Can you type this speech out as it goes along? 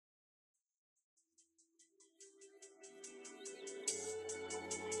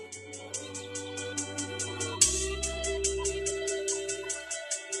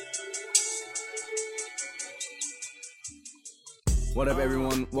What up,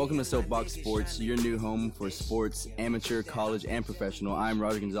 everyone? Welcome to SOAPBOX Sports, your new home for sports, amateur, college, and professional. I'm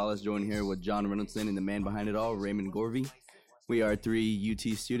Roger Gonzalez, joined here with John Reynoldson and the man behind it all, Raymond Gorvey. We are 3 UT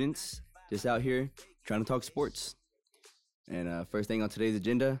students just out here trying to talk sports. And first thing on today's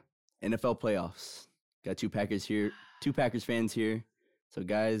agenda, NFL playoffs. Got two Packers fans here. So,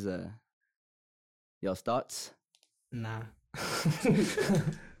 guys, y'all's thoughts? Nah.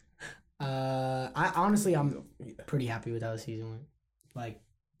 I'm pretty happy with how the season went. Like,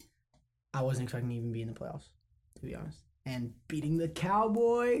 I wasn't expecting to even be in the playoffs, to be honest. And beating the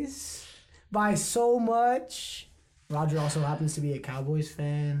Cowboys by so much. Roger also happens to be a Cowboys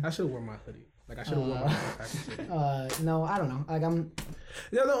fan. I should have worn my hoodie. I should have worn my Packers hoodie. No, I don't know. I'm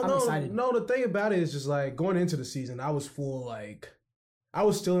excited. No, the thing about it is just going into the season, I was full I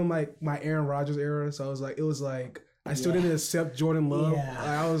was still in my Aaron Rodgers era, so I still didn't accept Jordan Love.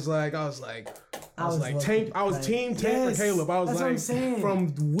 Yeah. I was team Tank for Caleb. I was that's what I'm saying.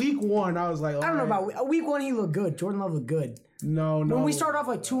 From week one, I was like, I don't know about week one. He looked good. Jordan Love looked good. No. When we started off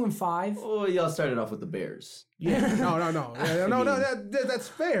 2-5. Oh, y'all started off with the Bears. Yeah. No. That's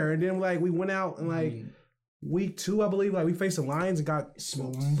fair. And then we went out and week 2, I believe, we faced the Lions and got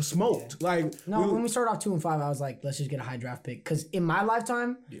smoked. When we started off 2-5, I was like, let's just get a high draft pick. Because in my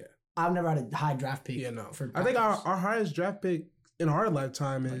lifetime, I've never had a high draft pick. Yeah, no. I think our highest draft pick in our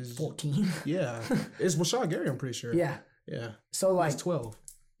lifetime is 14. Yeah, it's Rashad Gary. I'm pretty sure. Yeah. So it's 12.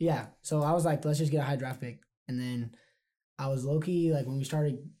 Yeah. So I was like, let's just get a high draft pick, and then I was low key when we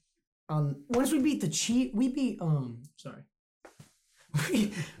started. Once we beat the Chiefs, we beat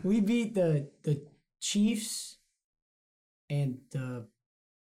the Chiefs and the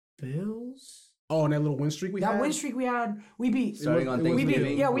Bills. Oh, and that little win streak we had? That win streak we had, we beat. Starting on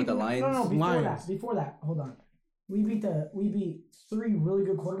Thanksgiving with the Lions? No, before that. Hold on. We beat 3 really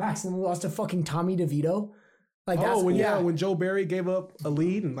good quarterbacks, and then we lost to fucking Tommy DeVito. When Joe Barry gave up a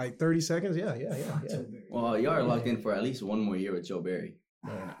lead in 30 seconds? Yeah. Well, y'all are locked in for at least one more year with Joe Barry.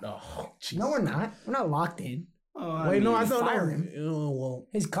 No, we're not. We're not locked in. I thought fire him. Well,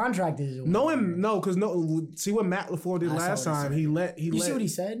 his contract is see what Matt LaFleur did last time. He see what he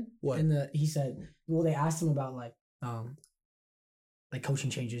said? What? He said, well, they asked him about coaching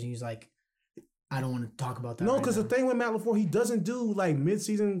changes, and he was like, I don't want to talk about that. No, because the thing with Matt LaFleur, he doesn't do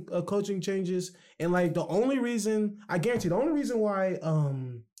mid-season coaching changes, and the only reason why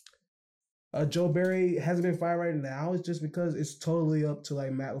Joe Barry hasn't been fired right now is just because it's totally up to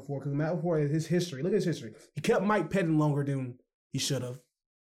Matt LaFleur. Because Matt LaFleur, his history. Look at his history. He kept Mike Pettin longer than he should have.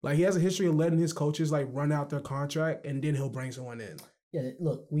 He has a history of letting his coaches run out their contract, and then he'll bring someone in. Yeah,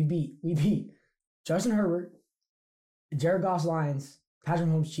 look, we beat Justin Herbert, Jared Goff's Lions, Patrick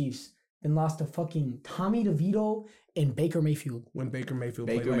Mahomes Chiefs, and lost to fucking Tommy DeVito and Baker Mayfield. When Baker Mayfield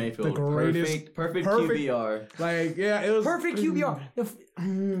played, the greatest, perfect QBR. It was perfect QBR.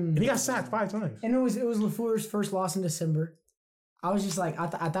 And he got sacked 5 times. And it was LaFleur's first loss in December. I was just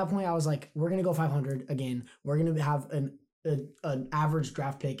at that point, I was like, we're gonna go 500 again. We're gonna have an average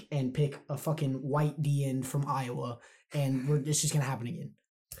draft pick and pick a fucking white D end from Iowa, and it's just gonna happen again.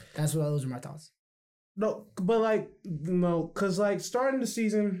 Those are my thoughts. No, but because starting the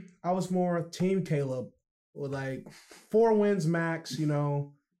season, I was more Team Caleb with 4 wins max.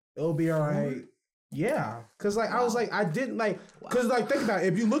 It'll be all right. Yeah, because I was I didn't because think about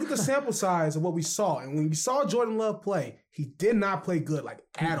it. If you look at the sample size of what we saw, and when we saw Jordan Love play, he did not play good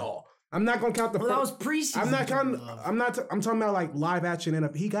at all. I'm not gonna count the. Well, that was preseason. I'm not counting. I'm talking about live action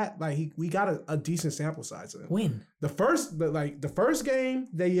and he got we got a decent sample size of him. When the first game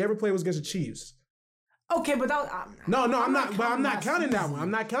that he ever played was against the Chiefs. Okay, but that I'm not counting that one.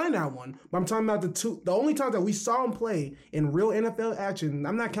 I'm not counting that one. But I'm talking about the only time that we saw him play in real NFL action.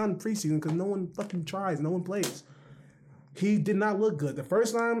 I'm not counting preseason because no one fucking tries. No one plays. He did not look good. The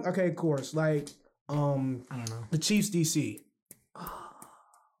first time, okay, of course, I don't know. The Chiefs DC.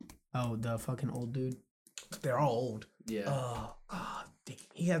 Oh, the fucking old dude. They're all old. Yeah.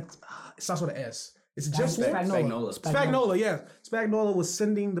 He had it starts with an S. It's just Spagnuolo, yeah. Spagnuolo was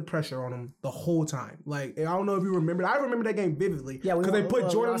sending the pressure on him the whole time. I don't know if you remember. I remember that game vividly. Yeah, because they put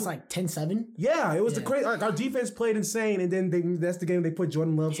Jordan. It was 10-7. Yeah, it was the crazy. Our defense played insane, and then that's the game they put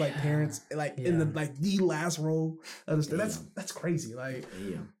Jordan Love's parents in the last row. That's crazy. But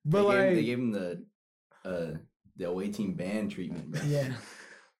they gave him the away team band treatment. Man. Yeah.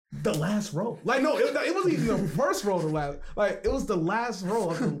 The last row. No, it wasn't even the first row. It was the last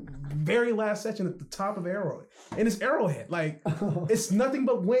row of the very last section at the top of Arrowhead. And it's Arrowhead. It's nothing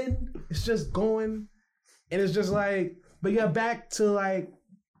but wind. It's just going. And it's just but yeah, back to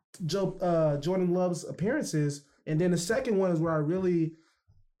Jordan Love's appearances. And then the second one is where I really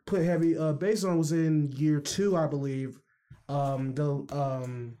put heavy base on was in year 2, I believe.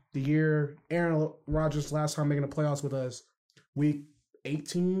 The year Aaron Rodgers last time making the playoffs with us, week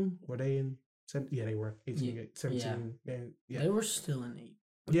 18, were they in? Yeah, they were 18, 17. Yeah. They were still in 8.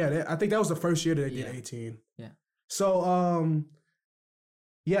 Yeah, I think that was the first year that they did 18. Yeah. So,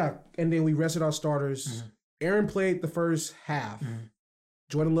 yeah, and then we rested our starters. Mm-hmm. Aaron played the first half. Mm-hmm.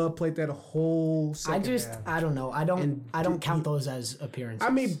 Jordan Love played that whole second half. I don't know. I don't count those as appearances.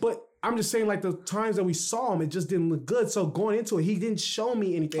 I mean, but I'm just saying, like, the times that we saw him, it just didn't look good. So going into it, he didn't show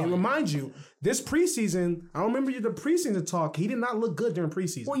me anything. And remind you, this preseason, I remember the preseason talk. He did not look good during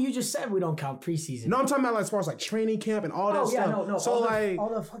preseason. Well, you just said we don't count preseason. No, I'm talking about, like, as far as like training camp and all that stuff. No. So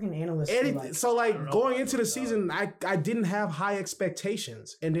all the fucking analysts. Going into the season, I didn't have high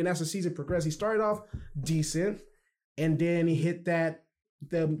expectations. And then as the season progressed, he started off decent, and then he hit that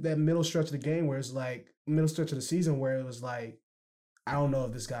middle stretch of the game where it's like middle stretch of the season where it was like, I don't know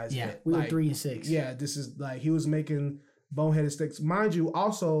if this guy's hit. We were 3-6. Yeah, this is like he was making boneheaded sticks. Mind you,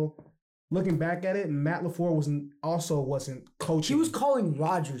 also looking back at it, Matt LaFleur wasn't coaching. He was calling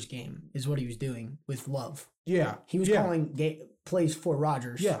Rodgers' game, is what he was doing with Love. Yeah, he was calling plays for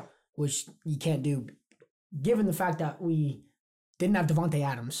Rodgers. Yeah, which you can't do, given the fact that we didn't have Devontae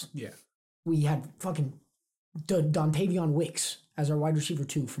Adams. Yeah, we had fucking Dontavion Wicks as our wide receiver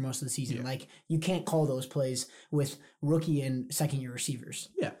 2 for most of the season. Yeah. Like, you can't call those plays with rookie and second-year receivers.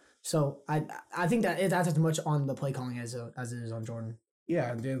 Yeah. So I think that's as much on the play calling as it is on Jordan.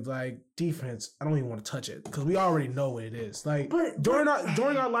 Yeah, and then like defense, I don't even want to touch it because we already know what it is. Like during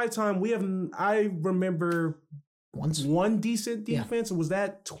our lifetime, I remember one decent defense. Yeah. Was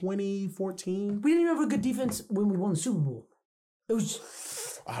that 2014? We didn't even have a good defense when we won the Super Bowl. It was.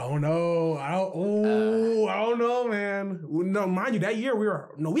 I don't know. I don't know, man. No, mind you, that year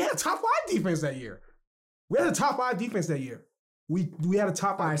we had a top 5 defense that year. We had a top 5 defense that year. We had a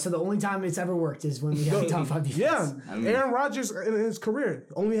top 5. All right, so the only time it's ever worked is when we had a top 5 defense. Yeah, Aaron Rodgers in his career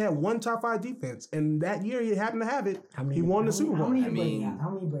only had one top 5 defense, and that year he happened to have it. He won the Super Bowl. How many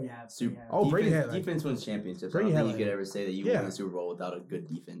Brady have? Brady had defense wins championships. I don't think you could ever say that you won the Super Bowl without a good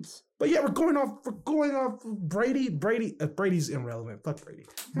defense. But yeah, we're going off Brady. Brady's irrelevant. Fuck Brady.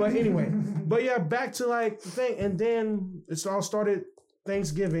 But anyway, back to like the thing, and then it all started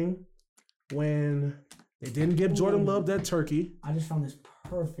Thanksgiving when they didn't give Jordan Love that turkey. I just found this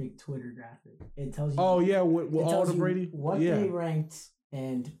perfect Twitter graphic. It tells you. Oh yeah, with all the Brady. What they ranked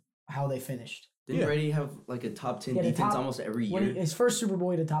and how they finished. Didn't Brady have like a top 10 defense almost every year? His first Super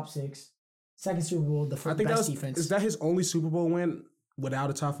Bowl, he had a top 6. Second Super Bowl, the first best defense. Is that his only Super Bowl win without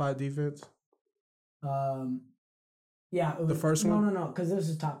a top 5 defense? Yeah. It was, the first one? No, because this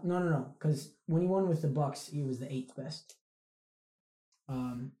is top. No, because when he won with the Bucks, he was the 8th best.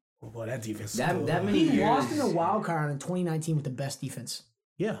 Oh boy, that defense. That many years. He lost in the wild card in 2019 with the best defense.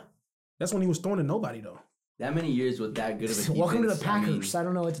 Yeah, that's when he was throwing to nobody though. That many years with that good of a defense. Welcome to the Packers. I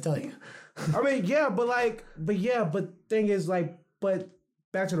don't know what to tell you. I mean, yeah, but thing is but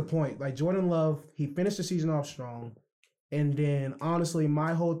back to the point. Like Jordan Love, he finished the season off strong, and then honestly,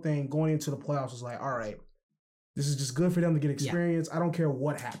 my whole thing going into the playoffs was like, all right, this is just good for them to get experience. Yeah. I don't care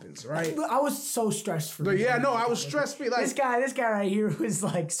what happens, right? I was so stressed for him. I was stressed free. Like this guy right here was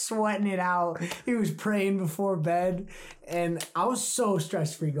like sweating it out. He was praying before bed, and I was so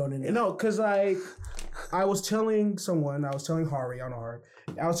stress free going in there. No, because I was telling Hari, I don't know Hari.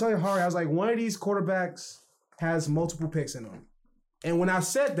 I was telling Hari, I was like, one of these quarterbacks has multiple picks in them. And when I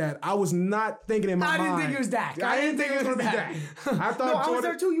said that, I was not thinking in my mind. I didn't think it was Dak. I didn't think it was going to be Dak. I thought I was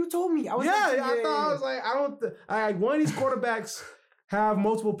there too. You told me. I was like, one of these quarterbacks have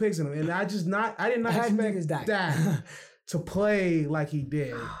multiple picks in them. And I did not expect Dak to play like he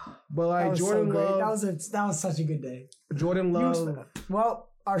did. But like Jordan Love. That was such a good day. Jordan Love.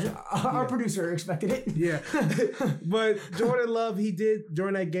 Our producer expected it. Yeah. But Jordan Love, he did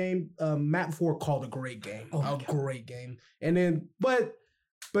during that game. Matt LaFleur called a great game. Great game. And then, but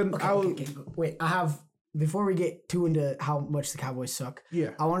okay. Wait, before we get too into how much the Cowboys suck,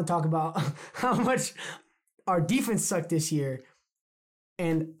 I want to talk about how much our defense sucked this year.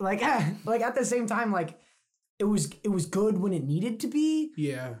 And like at the same time, like it was good when it needed to be.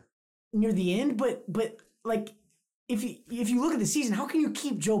 Yeah. Near the end, but like if you look at the season, how can you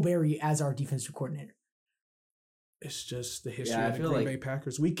keep Joe Barry as our defensive coordinator? It's just the history of the Green Bay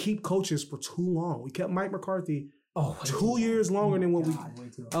Packers. We keep coaches for too long. We kept Mike McCarthy 2 years longer than what we.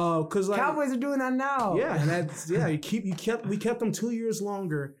 Because Cowboys are doing that now. Yeah, and that's we kept them 2 years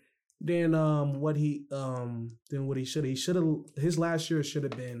longer than what he should. His last year should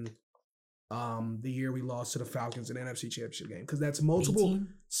have been the year we lost to the Falcons in the NFC Championship game, because that's multiple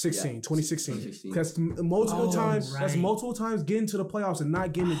 2016. Because multiple times getting to the playoffs and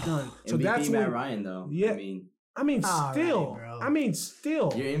not getting it done. So MVP that's Matt Ryan though. Yeah, I mean I mean, still. Right, I mean,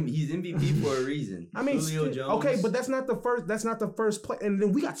 still. He's MVP for a reason. I mean, Julio Jones. okay, but that's not the first play. And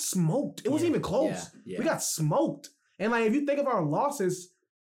then we got smoked. It wasn't even close. Yeah. We got smoked. And like, if you think of our losses,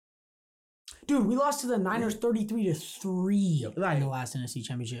 dude, we lost to the Niners 33-3 in the last NFC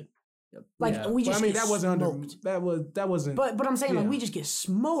Championship. Yep. Like we just. I mean, get that wasn't smoked. that wasn't. But I'm saying like we just get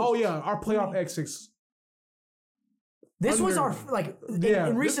smoked. Oh yeah, our playoff exits. This was our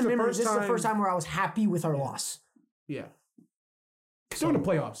in recent memory. This is the first time where I was happy with our loss. Yeah. During the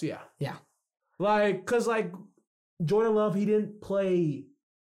playoffs, yeah. Yeah. Like, cause like Jordan Love, he didn't play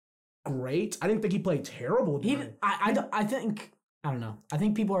great. I didn't think he played terrible. I think I don't know. I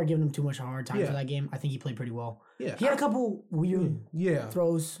think people are giving him too much of a hard time for that game. I think he played pretty well. Yeah. He had a couple weird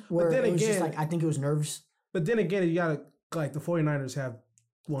throws where it was just like I think it was nerves. But then again, you gotta like the 49ers have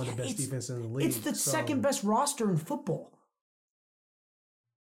one of the best defenses in the league. It's the second best roster in football.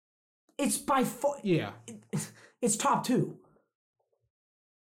 It's by far. Yeah. It's top 2.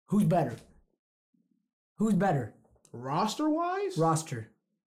 Who's better? Who's better? Roster-wise? Roster.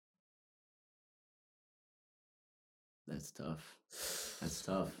 That's tough.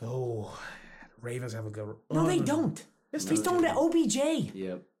 Oh, Ravens have a good. No, they don't. He's throwing to OBJ.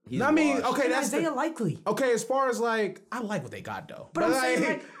 Yep. I mean, okay, and that's Isaiah Likely. Okay, as far as like, I like what they got though. But I'm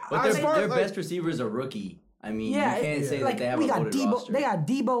saying their best receiver is a rookie. I mean, you can't say that they have a loaded roster. They got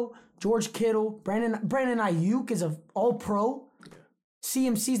Debo, George Kittle, Brandon Ayuk is an All-Pro.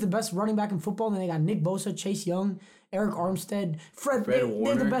 CMC's the best running back in football. And then they got Nick Bosa, Chase Young, Eric Armstead, Fred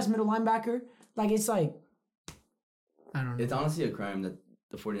Warner. They're the best middle linebacker. Like, it's like, I don't know. It's honestly a crime that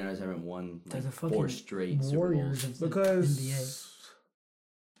the 49ers haven't won like 4 straight Warriors Super Bowls. Because NBA.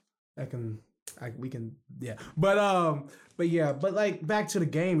 But like back to the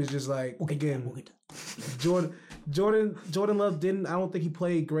game is just like Jordan Love didn't. I don't think he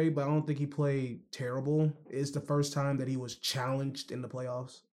played great, but I don't think he played terrible. It's the first time that he was challenged in the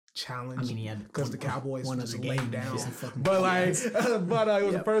playoffs. Challenged. I mean, he had because the Cowboys just laid down. But it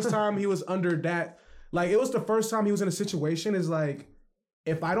was the first time he was under that. Like it was the first time he was in a situation. Is like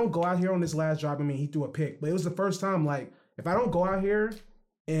if I don't go out here on this last drive, I mean he threw a pick, but it was the first time like if I don't go out here.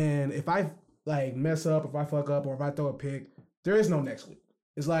 And if I like mess up, if I fuck up, or if I throw a pick, there is no next week.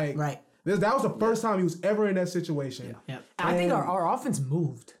 It's like that was the first time he was ever in that situation. Yeah. I think our offense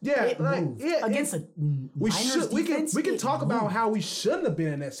moved. Yeah, it moved. Against the Niners we can talk about how we shouldn't have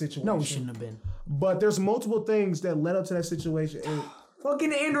been in that situation. No, we shouldn't have been. But there's multiple things that led up to that situation. And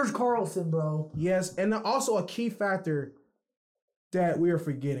fucking Anders Carlson, bro. Yes, and also a key factor that we are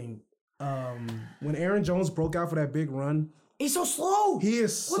forgetting. When Aaron Jones broke out for that big run. He's so slow. He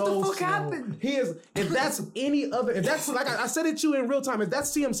is so slow. What the fuck happened? He is. If that's if that's like I said it to you in real time, if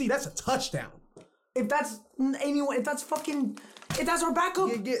that's CMC, that's a touchdown. If that's our backup.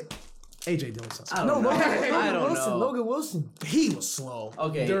 AJ Dillon. Logan Wilson. He was slow.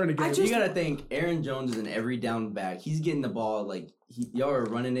 Okay. During the game. You gotta think Aaron Jones is an every down back. He's getting the ball like y'all are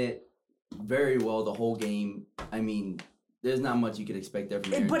running it very well the whole game. I mean. There's not much you could expect there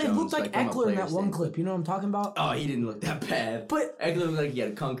from Aaron Jones. But it looked like Eckler in that one clip. You know what I'm talking about? Oh, he didn't look that bad. But Eckler looked like he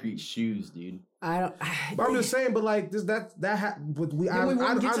had concrete shoes, dude. But I'm just saying, but like we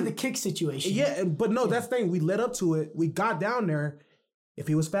won't get to the kick situation. Yeah, but no, that's the thing. We led up to it. We got down there. If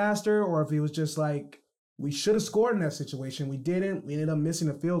he was faster, or if he was just like we should have scored in that situation, we didn't. We ended up missing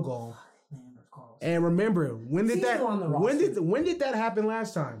a field goal. And remember, when did that happen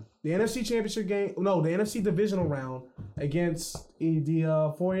last time? The NFC Championship game, the NFC Divisional round against the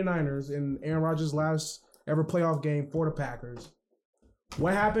 49ers in Aaron Rodgers' last ever playoff game for the Packers.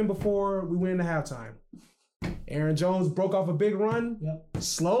 What happened before we went into halftime? Aaron Jones broke off a big run,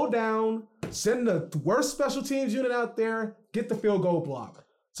 slowed down, send the worst special teams unit out there, get the field goal block.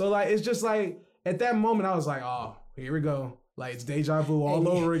 So like it's just like at that moment I was like, oh, here we go. Like it's deja vu all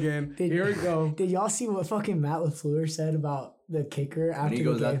over again. Here we go. Did y'all see what fucking Matt LaFleur said about the kicker after when he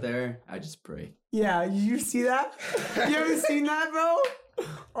goes out there? I just pray. Yeah, you see that? You haven't seen that, bro?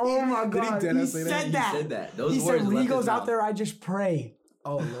 Oh my god, he said that. He said that. He said when he goes out there, I just pray.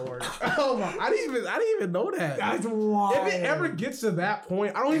 Oh Lord. Oh my! I didn't even know that. That's wild. If it ever gets to that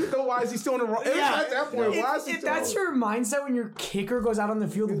point, I don't even know why is he still in the roster. At that point, why is he? If that's your mindset when your kicker goes out on the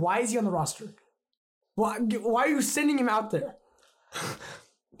field, why is he on the roster? Why are you sending him out there?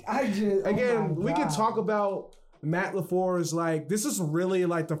 We can talk about Matt LaFleur's like this is really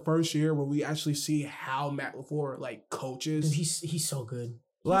like the first year where we actually see how Matt LaFleur like coaches. Dude, he's so good.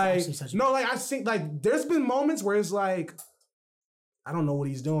 I think like there's been moments where it's like I don't know what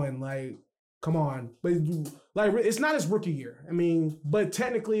he's doing. Like, come on, but like it's not his rookie year. I mean, but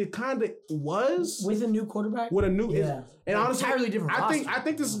technically it kind of was with a new quarterback. With a new, and honestly, entirely different. I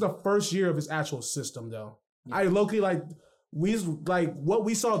think this is the first year of his actual system though. I low-key like what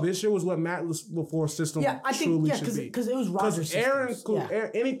we saw this year was what Matt was before system. Yeah, I think because it was Rodgers.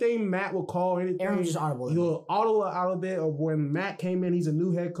 Anything Matt would call anything, Aaron just audible. He'll audible out of it. Or when Matt came in, he's a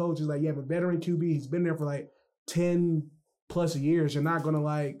new head coach. He's like, you have a veteran QB. He's been there for like 10 plus years. You're not gonna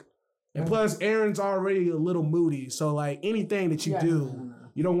like. And plus, Aaron's already a little moody. So like anything that you do,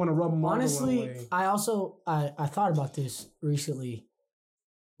 you don't want to rub him off. Honestly, I also I thought about this recently.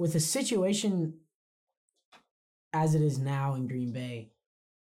 With the situation as it is now in Green Bay,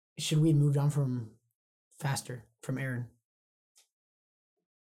 should we have moved on from Aaron?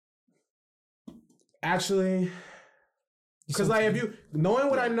 Actually, because like if you knowing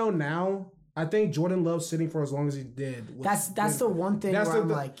what I know now, I think Jordan Love sitting for as long as he did. That's the one thing where I'm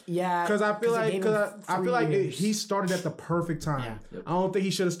like, yeah. Because I feel like he started at the perfect time. Yeah. Yep. I don't think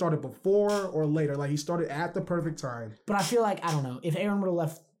he should have started before or later. Like he started at the perfect time. But I feel like I don't know if Aaron would have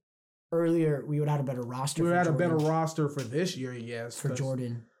left earlier, we would have had a better roster. We would have had a better roster for this year, yes. For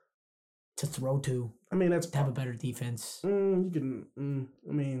Jordan to throw to. I mean, that's to have a better defense. You can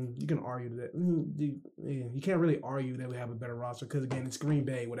argue that. You can't really argue that we have a better roster because again, it's Green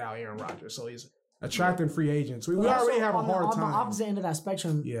Bay without Aaron Rodgers, so he's attracting free agents. We already have a hard time. On the opposite end of that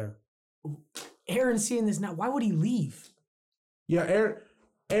spectrum, Aaron seeing this now, why would he leave? Yeah,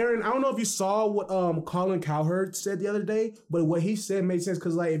 Aaron, I don't know if you saw what Colin Cowherd said the other day, but what he said made sense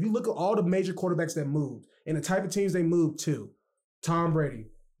because like if you look at all the major quarterbacks that moved and the type of teams they moved to, Tom Brady.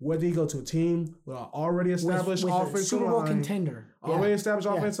 Where did he go to? A team with an already established offensive line. Super Bowl contender. Already established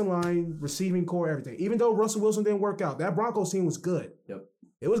offensive line, receiving core, everything. Even though Russell Wilson didn't work out, that Broncos team was good. Yep.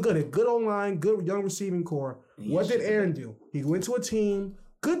 It was good. A good O-line, good young receiving core. What did Aaron do? He went to a team,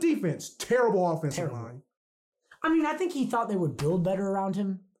 good defense, terrible offensive line. I mean, I think he thought they would build better around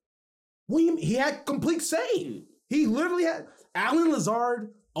him. He had complete say. He literally had Allen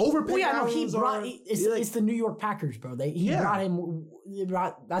Lazard. It's the New York Packers, bro. He brought him.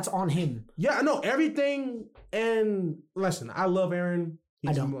 That's on him. Yeah, I know everything. And listen, I love Aaron.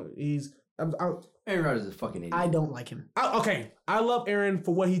 Aaron Rodgers is a fucking idiot. I don't like him. I love Aaron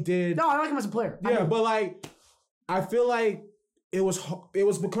for what he did. No, I like him as a player. Yeah, but like, I feel like it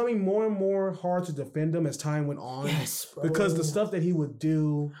was becoming more and more hard to defend him as time went on. Yes, bro. Because the stuff that he would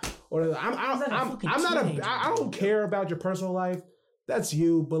do, or I don't care about your personal life. That's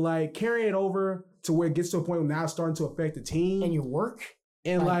you, but like carrying it over to where it gets to a point where now it's starting to affect the team and your work,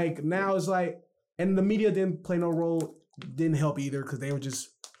 and like now it's like, and the media didn't play no role, didn't help either because they were just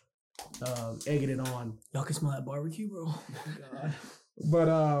egging it on. Y'all can smell that barbecue, bro. Oh my God. But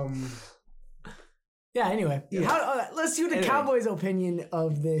yeah. Anyway, let's see what the Cowboys' opinion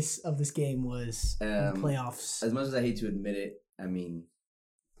of this game was in the playoffs. As much as I hate to admit it, I mean,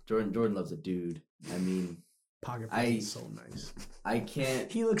 Jordan Love's a dude. I mean. Pocket is so nice. I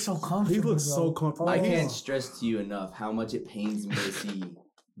can't. He looks so comfortable. I can't stress to you enough how much it pains me to see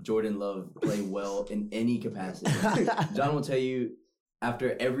Jordan Love play well in any capacity. John will tell you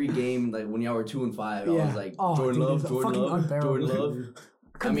after every game, like when y'all were 2-5, I was like, Jordan Love.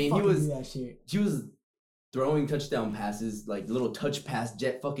 I mean, he was throwing touchdown passes, like little touch pass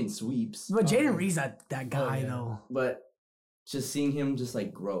jet fucking sweeps. But Jaden Reed's that guy though. But just seeing him just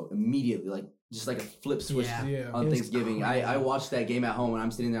like grow immediately, like. Just like a flip switch on Thanksgiving. I watched that game at home and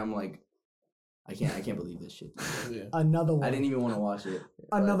I'm sitting there. I'm like, I can't believe this shit. Another one. I didn't even want to watch it.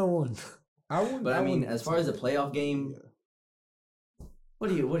 Another one. I mean, as far as the playoff game, what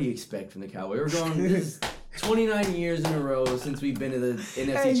do you expect from the Cowboys? We're going this 29 years in a row since we've been to the NFC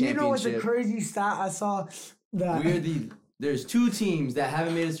Championship. You know what's a crazy stat I saw? There's two teams that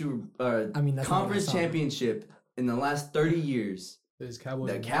haven't made it to conference championship in the last 30 years.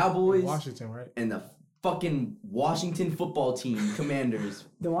 The Cowboys, Washington, right? And the fucking Washington football team, Commanders.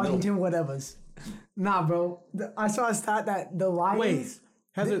 The Washington whatevers. Nah, bro. I saw a stat that the Lions.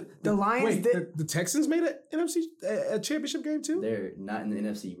 The Texans made an NFC a championship game too? They're not in the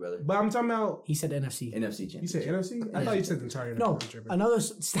NFC, brother. But I'm talking about. He said NFC. NFC championship. You said NFC? I thought you said the entire championship. No, another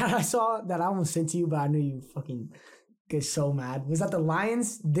stat I saw that I almost sent to you, but I knew you fucking get so mad, was that the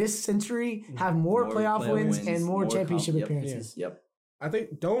Lions this century have more playoff wins and more championship appearances. Yep. I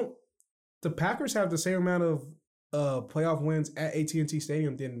think the Packers have the same amount of playoff wins at AT&T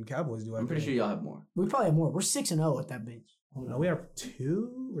Stadium than Cowboys do. I'm pretty sure y'all have more. We probably have more. We're 6-0 at that bitch. No, we have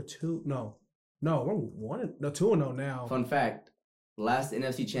 2 or 2. No, we're 2-0 now. Fun fact: last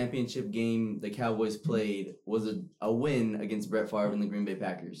NFC Championship game the Cowboys played was a win against Brett Favre and the Green Bay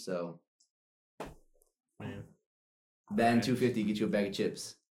Packers. So, man, that and 250 get you a bag of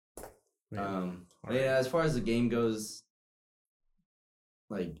chips. As far as the game goes.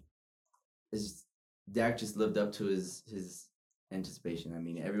 Like, Dak just lived up to his anticipation. I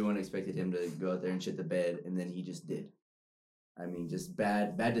mean, everyone expected him to go out there and shit the bed, and then he just did. I mean, just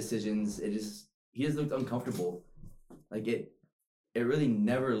bad decisions. He just looked uncomfortable. Like it really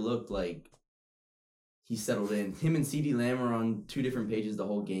never looked like he settled in. Him and CeeDee Lamb were on two different pages the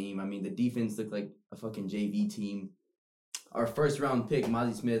whole game. I mean, the defense looked like a fucking JV team. Our first round pick,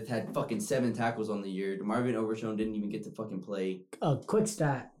 Mozzie Smith, had fucking 7 tackles on the year. Marvin Overshown didn't even get to fucking play. Quick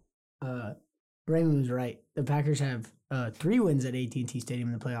stat. Raymond was right. The Packers have 3 wins at AT&T Stadium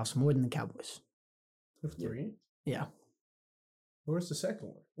in the playoffs, more than the Cowboys. 3? Yeah. Where's the second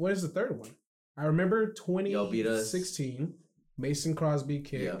one? What is the third one? I remember 2016, Mason Crosby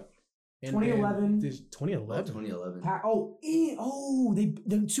kick. Yeah. 2011. 2011? 2011.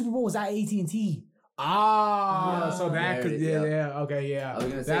 The Super Bowl was at AT&T. So that could, okay, yeah. I was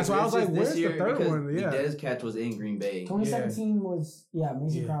gonna say, that's why I was like, where's the third one? Yeah. The Dez catch was in Green Bay. 2017 was,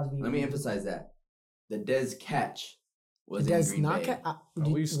 Mason Crosby. Let me emphasize that. The Dez catch was the in Dez Green not Bay.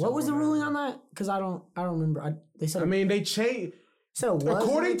 What was the ruling on that? Because I don't remember. They said. I mean, they changed. So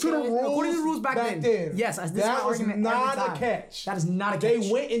according to the rules back then. Yes, that was not a catch. That is not a catch.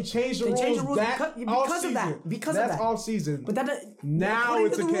 They went and changed the rules. Changed the rules because of that. Because that's of that. all season. But now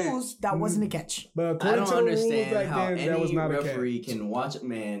it's a catch. Rules, that wasn't a catch. But I according don't to the rules understand back how then, that was any not a referee catch. can watch a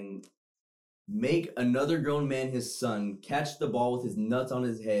man make another grown man, his son, catch the ball with his nuts on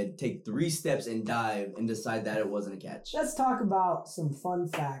his head, take 3 steps and dive, and decide that it wasn't a catch. Let's talk about some fun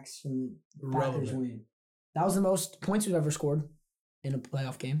facts from the Packers win. That was the most points we've ever scored in a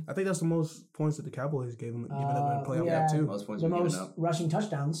playoff game. I think that's the most points that the Cowboys given up in a playoff game too. Most points the we've most given up. rushing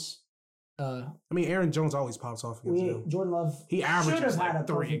touchdowns. I mean, Aaron Jones always pops off against them. Jordan Love. He averages had like a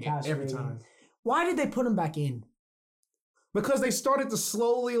 3 pass every rating. time. Why did they put him back in? Because they started to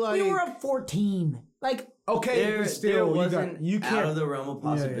slowly We were up 14. Okay, there wasn't you can't out of the realm of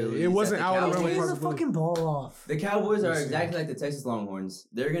possibility. Yeah. It wasn't out of the realm of Give possibility. the fucking ball off. The Cowboys are exactly like the Texas Longhorns.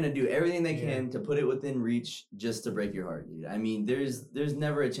 They're gonna do everything they can to put it within reach just to break your heart, dude. I mean, there's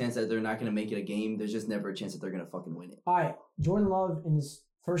never a chance that they're not gonna make it a game. There's just never a chance that they're gonna fucking win it. All right, Jordan Love in his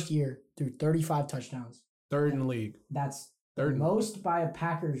first year threw 35 touchdowns. 3rd in the league. That's Third most by a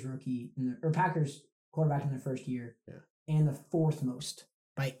Packers rookie or Packers quarterback in their first year, and the 4th most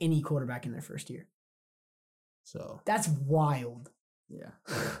by any quarterback in their first year. So that's wild. Yeah.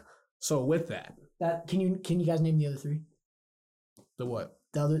 So with that, can you guys name the other 3? The what?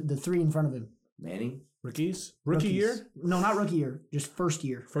 The 3 in front of him. Manning? Rookies? Rookies. Year? No, not rookie year. Just first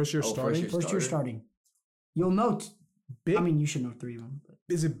year. First year starting? First year starting. You'll know. You should know 3 of them. But.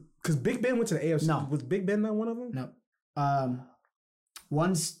 Is it because Big Ben went to the AFC? No. Was Big Ben not one of them? No.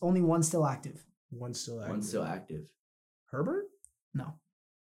 Only one still active. One still active. Herbert? No.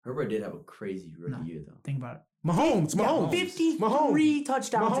 Herbert did have a crazy rookie year, though. Think about it. Mahomes. 53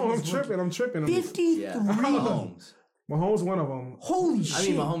 touchdowns. Mahomes, I'm tripping. 53. Yeah. Mahomes. Mahomes, one of them. Holy shit. I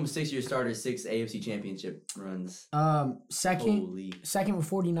mean, Mahomes, 6-year starter, 6 AFC championship runs. Second with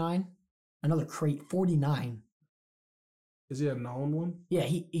 49. Another crate, 49. Is he a known one? Yeah,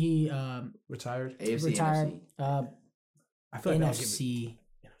 he retired. AFC, retired. NFC. I feel like NFC.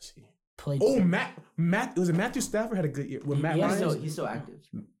 Played. Oh, Matt. Was it Matthew Stafford had a good year with Matt Ryan? He's still active.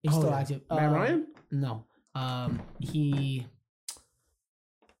 He's still active. Matt Ryan? No. He's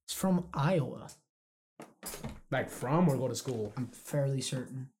from Iowa. Like from or go to school? I'm fairly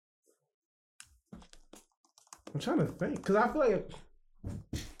certain. I'm trying to think because I feel like.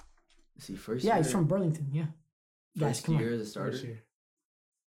 Is he first? Yeah, year? he's from Burlington. Yeah. First year as a starter.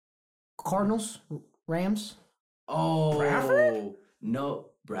 Cardinals, Rams. Oh, Bradford?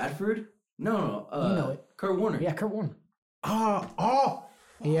 No, Bradford. No. You know it. Kurt Warner. Yeah, Kurt Warner.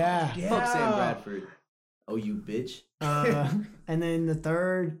 Yeah. Fuck Sam Bradford. Oh, you bitch. And then the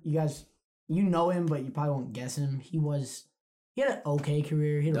third, you know him, but you probably won't guess him. He had an okay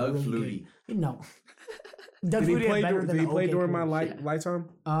career. He had Doug a really Flutie. good. No. Doug Did he Flutie had better than Did he an play okay during career. my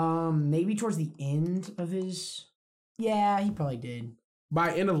lifetime? Maybe towards the end of his. Yeah, he probably did.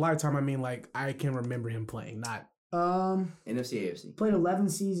 By end of lifetime, I mean like I can remember him playing, not. NFC, AFC. Played 11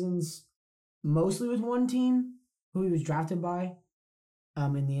 seasons, mostly with one team, who he was drafted by,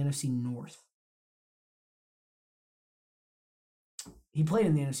 in the NFC North. He played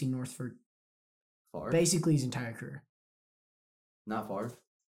in the NFC North for Favre? basically his entire career. Not Favre?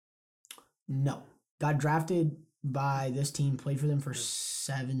 No. Got drafted by this team, played for them for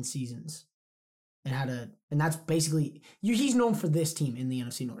 7 seasons. And that's basically, he's known for this team in the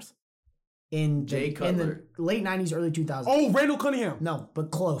NFC North. In the late 90s, early 2000s. Oh, Randall Cunningham. No,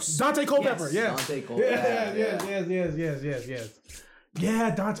 but close. Dante Culpepper. Yes. Yeah. Dante Culpepper. Yes.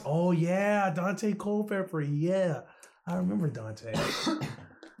 Yeah, Dante. Oh, yeah, Dante Culpepper. Yeah, I remember Dante.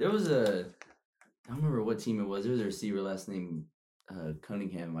 There was I don't remember what team it was. There was a receiver last name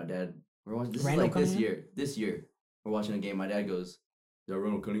Cunningham. My dad. We're watching. This Randall is like Cunningham? This year, we're watching a game. My dad goes, "Is that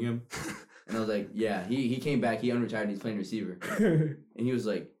Randall Cunningham?" And I was like, "Yeah." He came back. He unretired. And he's playing receiver. And he was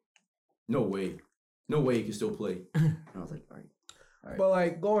like, "No way, he can still play." And I was like, "All right." But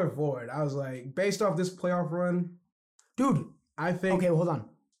like going forward, I was like, based off this playoff run, Dude. I think. Okay, well, hold on.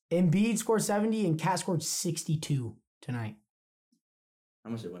 Embiid scored 70 and Cat scored 62 tonight. How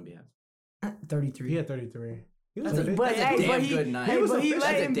much did Wemby have? 33. He had 33. He was That's a But damn good night. Hey, but he That's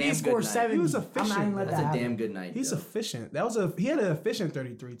let a Embiid damn score good night. 70. He was I'm not efficient. even let That's that a happen. damn good night. He's though. efficient. He had an efficient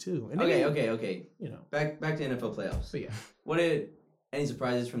 33 too. And Okay. You know. Back to NFL playoffs. But yeah. What did any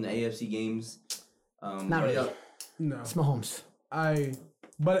surprises from the AFC games? Not really. No. It's Mahomes.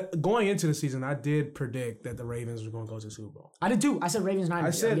 But going into the season, I did predict that the Ravens were going to go to the Super Bowl. I did too. I said Ravens 9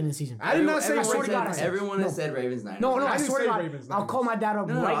 at the beginning of the season. I did not say I swear to God, I Ravens. said- Everyone No. has said Ravens 9. No, I I didn't swear to say God. Ravens I'll call my dad up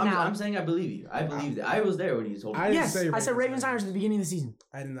right I'm, now. I'm saying I believe you. I believe that. I was there when you told me. I didn't Yes, say I said Ravens Ravens 9 at the beginning of the season.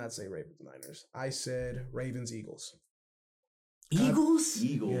 I did not say Ravens Niners. I said Ravens Eagles. Eagles?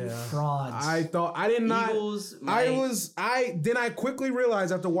 Eagles. Frauds. I thought I did not. Eagles. I quickly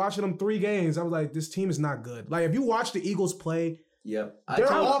realized after watching them 3 games, I was like, this team is not good. Like if you watch the Eagles play, Yep.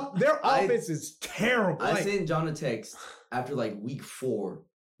 their offense is terrible. I Like, sent John a text after like week 4,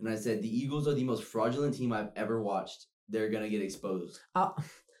 and I said the Eagles are the most fraudulent team I've ever watched. They're gonna get exposed.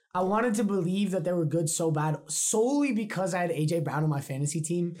 I wanted to believe that they were good so bad solely because I had AJ Brown on my fantasy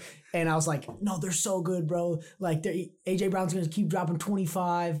team. And I was like, no, they're so good, bro. Like AJ Brown's going to keep dropping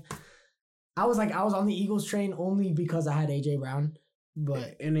 25. I was on the Eagles train only because I had AJ Brown.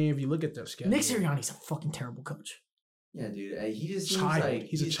 But and then if you look at their schedule, Nick Sirianni's a fucking terrible coach. Yeah, dude. He just seems Child. like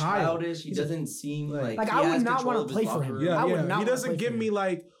He's a child. childish. He doesn't seem like Like, he I would has not control wanna of his play for locker him. room. Yeah, I would yeah. not He wanna doesn't play give for me him.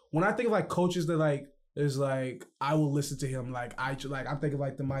 like when I think of like coaches that like is like I will listen to him. Like I'm thinking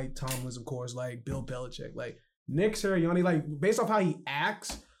like the Mike Tomlins, of course, like Bill Belichick, like Nick Sirianni. Like based off how he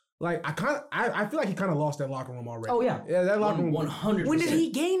acts, like I feel like he kind of lost that locker room already. Oh, yeah. That locker room. 100%. When did he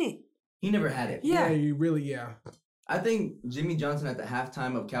gain it? He never had it. Yeah. you really I think Jimmy Johnson at the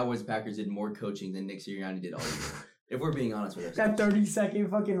halftime of Cowboys Packers did more coaching than Nick Sirianni did all year. If we're being honest with That ourselves. 30-second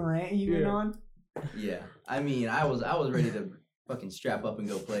fucking rant you went on. Yeah. I mean, I was ready to fucking strap up and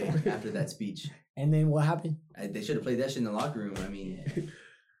go play after that speech. And then what happened? They should have played that shit in the locker room. I mean,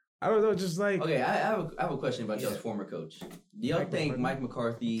 I don't know, just like okay. I have a question about y'all's former coach. Do y'all Mike think McCarthy. Mike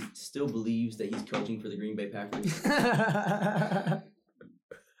McCarthy still believes that he's coaching for the Green Bay Packers?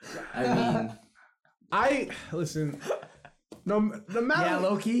 I mean, listen. No matter Yeah,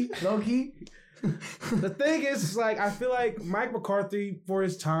 low key. the thing is like I feel like Mike McCarthy for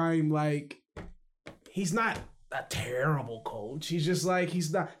his time, like he's not a terrible coach. He's just like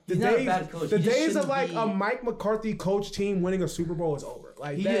he's not not a bad coach. The He just days of shouldn't like be- a Mike McCarthy coach team winning a Super Bowl is over.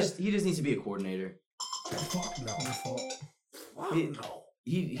 Like he that, just needs to be a coordinator. fuck no. Fuck He- no.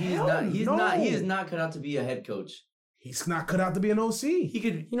 He is not cut out to be a head coach. He's not cut out to be an OC. He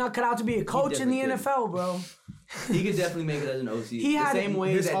could You're not cut out to be a coach in the definitely could. NFL, bro. he could definitely make it as an OC. He The had same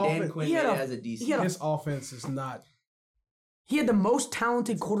way his that Dan offense- Quinn he made had it a- as a DC. he had a- His offense is not. He had the most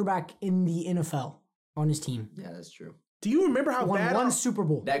talented quarterback in the NFL on his team. Yeah, that's true. Do you remember how Won bad? one Super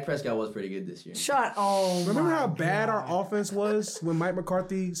Bowl. Dak Prescott was pretty good this year. Remember my how bad God. our offense was when Mike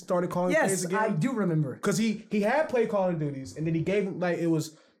McCarthy started calling plays Yes, again? I do remember. Because he had play calling duties, and then he gave him like it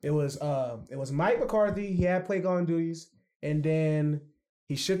was Mike McCarthy. He had play calling duties, and then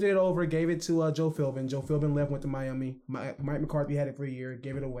he shifted it over, gave it to Joe Philbin. Joe Philbin left, went to Miami. Mike McCarthy had it for a year,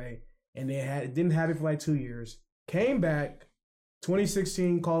 gave it away, and then didn't have it for like 2 years. Came back,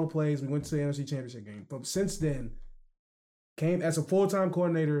 2016, calling plays. We went to the NFC Championship game, but since then, came as a full-time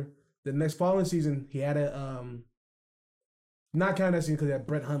coordinator. The next following season, he had a not counting that season because he had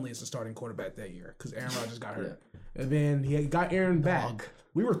Brett Hundley as the starting quarterback that year because Aaron Rodgers got hurt. And then he got Aaron back. Dog.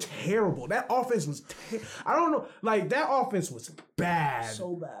 We were terrible. That offense was I don't know. Like, that offense was bad.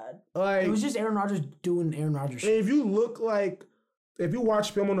 So bad. Like, It was just Aaron Rodgers doing Aaron Rodgers shit. if you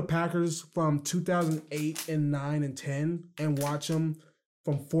watch film on the Packers from 2008 and 9 and 10 and watch them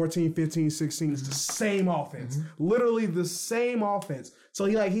from 14, 15, 16, it's the same offense. Literally the same offense. So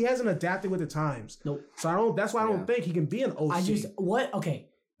he hasn't adapted with the times. Nope. So that's why I don't think he can be an OC. Okay,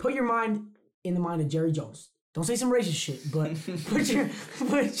 put your mind in the mind of Jerry Jones. Don't say some racist shit, but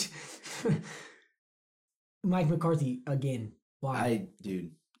put Mike McCarthy again. Why?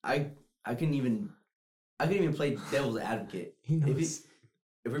 I couldn't even play devil's advocate. He knows.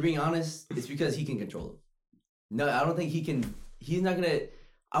 If we're being honest, it's because he can control it. No, I don't think he can. He's not gonna.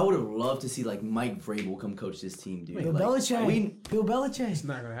 I would have loved to see like Mike Vrabel come coach this team, dude. Bill Like, Belichick. Bill Belichick. It's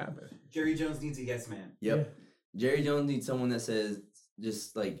not going to happen. Jerry Jones needs a yes man. Yep. Jerry Jones needs someone that says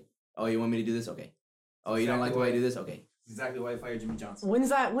just like, "Oh, you want me to do this? Okay. Oh, you don't like the way I do this? Okay. Exactly why I fired Jimmy Johnson. When's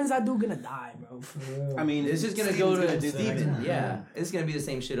that dude gonna die, bro? I mean, it's just gonna go Steven's to gonna do that. Steven. Yeah, it's gonna be the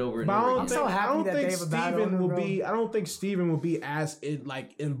same shit over and But over I again. don't think, so happy I don't that think they have a bad Steven owner, will bro. be. I don't think Steven will be as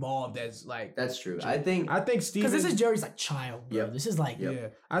involved as like. That's true. I think Steven. Because this is Jerry's like child, bro. Yep. This is like Yeah,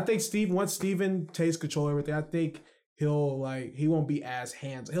 I think once Steven takes control of everything, I think he won't be as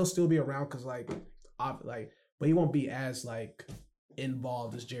hands. He'll still be around because but he won't be as like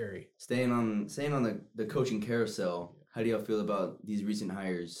involved as Jerry. staying on the coaching carousel. How do y'all feel about these recent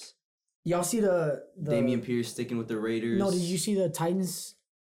hires? y'all see the Damian Pierce sticking with the Raiders. No, did you see the Titans?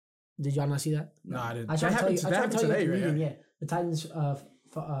 Did y'all not see that? No, I didn't. I tried to tell you. I tried to tell you at the today, meeting. right? Yeah, the Titans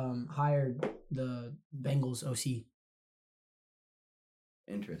hired the Bengals OC.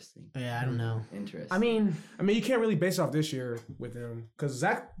 Interesting. Yeah, I don't know. Interesting. I mean, You can't really base off this year with him because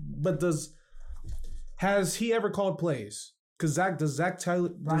Zach. But has he ever called plays? Because Zach Taylor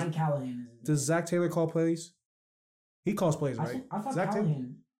Brian Callahan. does Zach Taylor call plays? He calls plays, I right? thought Zach Taylor?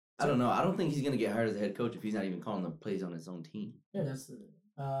 Callahan. I don't know. I don't think he's gonna get hired as a head coach if he's not even calling the plays on his own team. Yeah, that's the.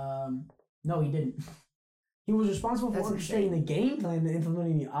 No, he didn't. He was responsible for That's orchestrating insane. the game plan and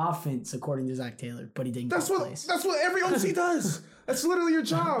implementing the offense, according to Zach Taylor, but he didn't. That's call what plays. that's what every OC does. That's literally your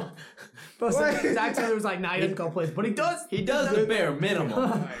job. Bro, Like- Zach Taylor was like, "Nah, he doesn't call plays, but he does." He does the bare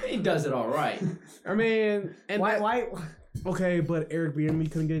minimum. He does it all right. I mean, and Why? okay, but Eric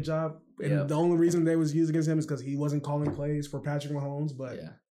Bieniemy couldn't get a job, and Yep. the only reason they was used against him is because he wasn't calling plays for Patrick Mahomes. But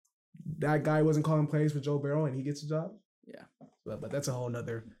Yeah. that guy wasn't calling plays for Joe Burrow, and he gets a job. Yeah. But that's a whole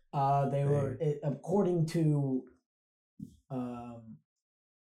nother. They were according to,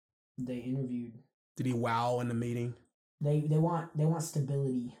 they interviewed. Did he wow in the meeting? They want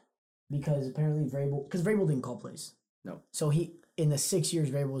stability because apparently Vrabel didn't call plays. No. So he in the 6 years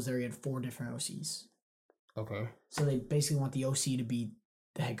Vrabel was there, he had 4 different OCs. Okay. So they basically want the OC to be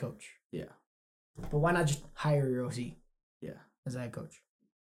the head coach. Yeah. But why not just hire your OC Yeah. as a head coach?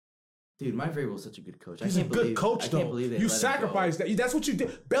 Dude, Mike Vrabel's such a good coach. He's a good coach, I though. can't believe they You let him go. sacrificed that. That's what you did.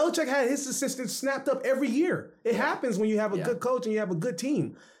 Belichick had his assistants snapped up every year. It happens when you have a Yeah. good coach and you have a good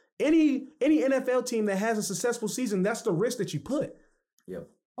team. Any NFL team that has a successful season, that's the risk that you put. Yep.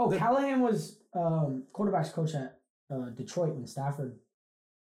 Oh, Callahan was quarterback's coach at Detroit when Stafford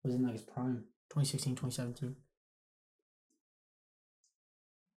was in like his prime, 2016, 2017.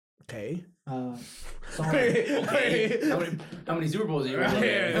 Okay. Okay. How many Super Bowls are you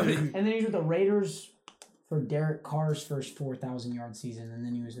winning? And then he was with the Raiders for Derek Carr's first 4,000-yard season, and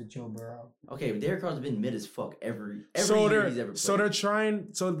then he was with Joe Burrow. Okay, but Derek Carr's been mid as fuck every So year he's ever played. they're trying.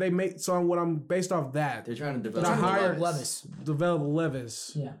 So they make. So what I'm based off that. They're trying to They're develop hired Levis. Develop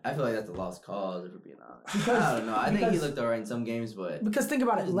Levis. Yeah. I feel like that's a lost cause, if we're being honest. Because- I don't know. I think he because- looked alright in some games, but Because think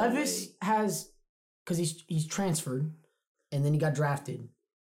about it, There's no Levis way. has, because he's transferred, and then he got drafted,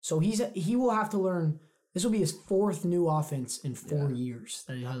 so he will have to learn. This will be his 4th new offense in 4 years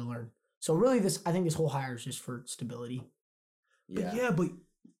that he had to learn. So really, I think this whole hire is just for stability. But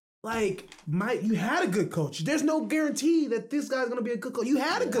like you had a good coach. There's no guarantee that this guy's gonna be a good coach. You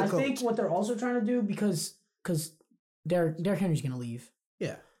had a good I coach. think what they're also trying to do because Derrick Henry's gonna leave.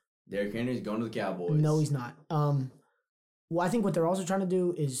 Yeah. Derrick Henry's going to the Cowboys. No, he's not. Well, I think what they're also trying to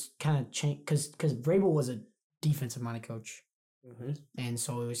do is kind of change because Vrabel was a defensive-minded coach, and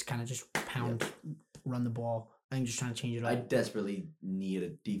so it was kind of just run the ball. I think just trying to change it up. I desperately need a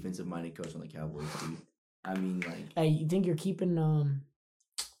defensive-minded coach on the Cowboys, dude. I mean, like, Hey, you think you're keeping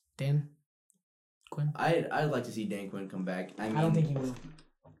Dan Quinn? I'd like to see Dan Quinn come back. I mean, I don't think he will.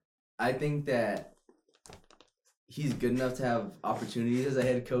 I think that he's good enough to have opportunities as a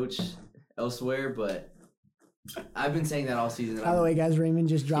head coach elsewhere, but I've been saying that all season. that By the I'm- way, guys, Raymond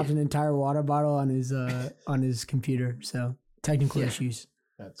just dropped an entire water bottle on his computer, so technical Yeah. issues.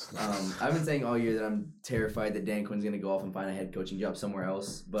 I've been saying all year that I'm terrified that Dan Quinn's going to go off and find a head coaching job somewhere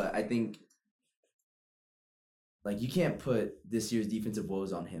else, but I think like you can't put this year's defensive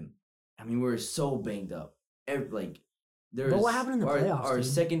woes on him. I mean, we're so banged up. But what happened in the playoffs, Our dude?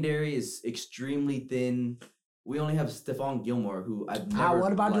 secondary is extremely thin. We only have Stephon Gilmore, who I've never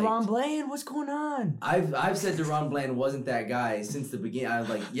What about liked. Deron Bland? What's going on? I've said Deron Bland wasn't that guy since the beginning. I was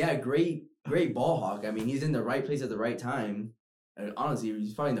like, yeah, great ball hawk. I mean, he's in the right place at the right time. And honestly,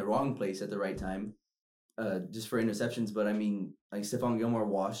 he's probably in the wrong place at the right time, just for interceptions. But I mean, like Stephon Gilmore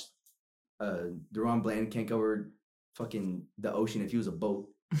washed. Deron Bland can't cover fucking the ocean if he was a boat.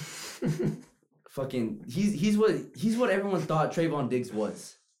 Fucking, he's what everyone thought Trayvon Diggs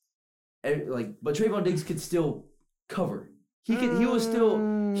was. But Trayvon Diggs could still cover. He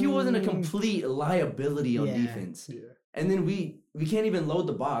wasn't a complete liability on defense. Yeah. And then we can't even load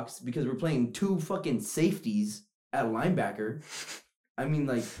the box because we're playing 2 fucking safeties at linebacker. I mean,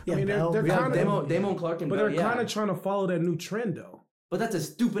 like, Yeah, I mean, Bell, they're we have kind of, Damon Clark and but Bell, they're kind of trying to follow that new trend though. But that's a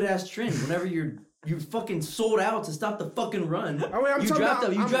stupid ass trend. Whenever you fucking sold out to stop the fucking run. I mean, You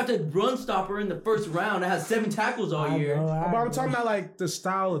draft a run stopper in the first round that has 7 tackles all year. But I'm talking about like the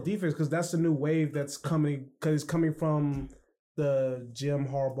style of defense because that's the new wave that's coming because it's coming from the John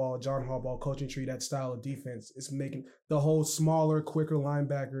Harbaugh coaching tree. That style of defense is making the whole smaller, quicker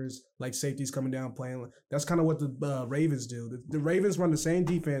linebackers like safeties coming down playing. That's kind of what the Ravens do. The Ravens run the same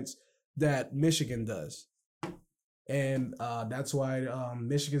defense that Michigan does. And that's why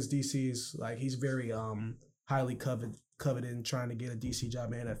Michigan's DC is like he's very highly coveted in trying to get a DC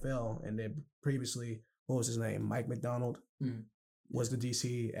job in the NFL. And then previously, what was his name? Mike McDonald was the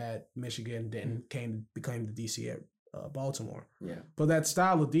DC at Michigan, then became the DC at Baltimore. Yeah. But that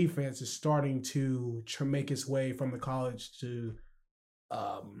style of defense is starting to make its way from the college to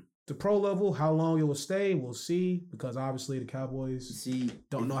the pro level. How long it will stay, we'll see. Because obviously the Cowboys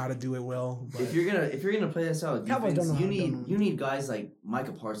don't know how to do it well. But if you're gonna play that style of defense, you need guys like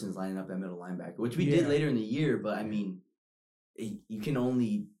Micah Parsons lining up at middle linebacker, which we did later in the year. But I mean, you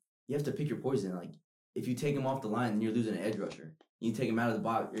have to pick your poison. Like if you take him off the line, then you're losing an edge rusher. You take him out of the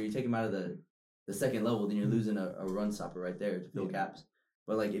box, or you take him out of the second level, then you're losing a run stopper right there to fill gaps.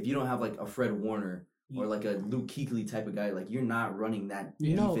 But like if you don't have like a Fred Warner or like a Luke Kuechly type of guy, like you're not running that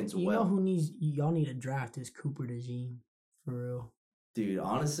defense well. You know who y'all need to draft is Cooper DeJean for real. Dude,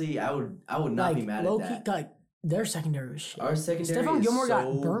 honestly, I would not be mad at that. Like their secondary was shit. Our secondary Stephon Gilmore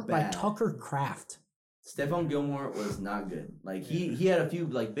got burnt bad. by Tucker Kraft. Stephon Gilmore was not good. Like he had a few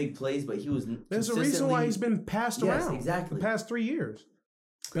like big plays, but he was. There's a reason why he's been passed around. Exactly. The past 3 years.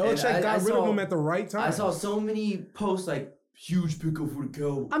 Belichick got rid of him at the right time. I saw so many posts like huge pickup for the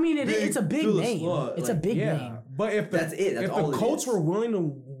Cowboys. I mean, it's a big name. It's a big name. But if the Colts were willing to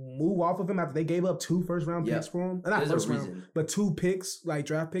move off of him after they gave up 2 first-round picks for him, not first round, but 2 picks, like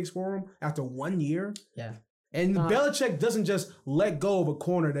draft picks for him after 1 year. Yeah. And Belichick doesn't just let go of a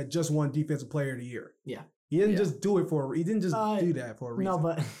corner that just won Defensive Player of the Year. Yeah. He didn't just do it he didn't just do that for a reason. No,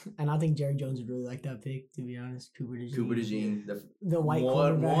 but and I think Jerry Jones would really like that pick, to be honest. Cooper DeJean, the white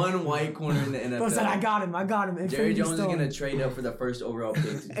cornerback. One white corner in the NFL. But I got him. Jerry Jones is gonna trade up for the first overall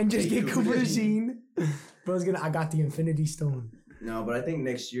pick and just get Cooper DeJean. I got the Infinity Stone. No, but I think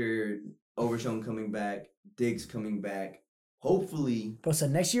next year Overshown coming back, Diggs coming back, hopefully. But so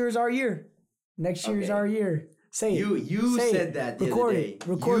next year is our year. Next year is our year. Say it. You said that the other day.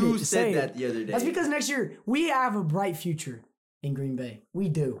 Record it. You said that the other day. That's because next year we have a bright future in Green Bay. We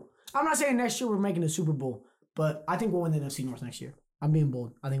do. I'm not saying next year we're making the Super Bowl, but I think we'll win the NFC North next year. I'm being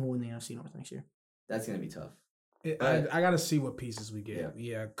bold. I think we'll win the NFC North next year. That's gonna be tough. I got to see what pieces we get.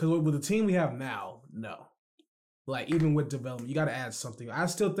 Yeah, because with the team we have now, no. Like even with development, you got to add something. I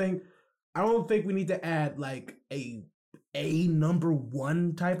don't think we need to add like a number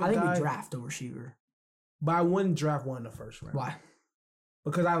 1 type of guy. I think we draft a receiver. But I wouldn't draft one in the first round. Why?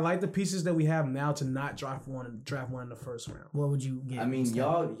 Because I like the pieces that we have now to not draft one in the first round. What would you get? I mean,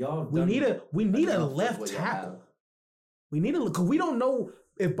 y'all. We need a left tackle. We need because we don't know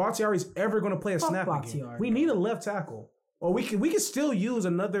if Bakhtiari's ever going to play a snap again. We need a left tackle, or we can still use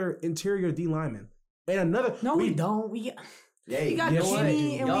another interior D lineman and another. No, we don't. We got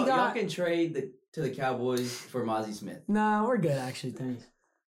Kenny and y'all can trade to the Cowboys for Mozzie Smith. Nah, we're good actually. Thanks.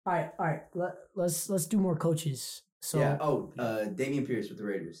 All right. Let's do more coaches. So Dameon Pierce with the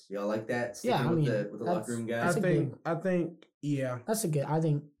Raiders. Y'all like that? Sticking with the locker room guys. I think that's a good. I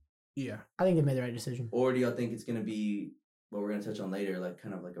think they made the right decision. Or do y'all think it's gonna be what we're gonna touch on later, like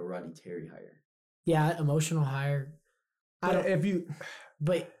kind of like a Roddy Terry hire? Yeah, emotional hire. But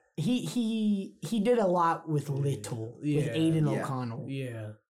he did a lot with little with Aiden O'Connell. Yeah,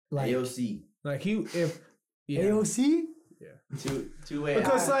 like AOC. Like AOC. Yeah. Two-way.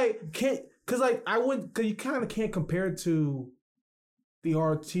 Because you kind of can't compare it to the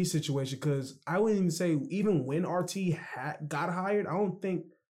RT situation because I wouldn't even say even when RT got hired, I don't think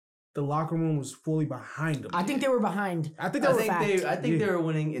the locker room was fully behind him. I think they were behind. I think they were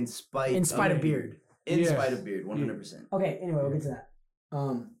winning in spite of Beard. In spite of Beard, 100%. Okay. Anyway, we'll get to that.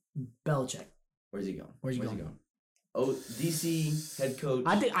 Belichick. Where's he going? Oh, DC head coach.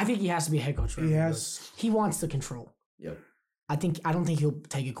 I think he has to be a head coach. He wants the control. Yep. I don't think he'll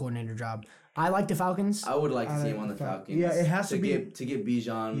take a coordinator job. I like the Falcons. I would like to see him on the Falcons. Yeah, it has to be to get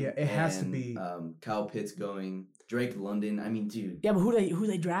Bijan. Yeah, it has to be. Kyle Pitts going. Drake London. I mean, dude. Yeah, but who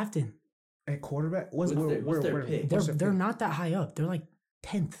they drafting? At quarterback? What's their pick? They're not that high up. They're like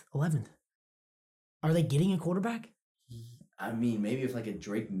 10th, 11th. Are they getting a quarterback? I mean, maybe if like a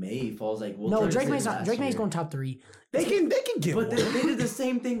Drake May falls like Drake May's going top 3. They can get But one. they did the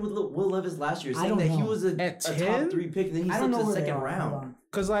same thing with Will Levis last year, saying that he was a top 3 pick, and then he slipped to the second round.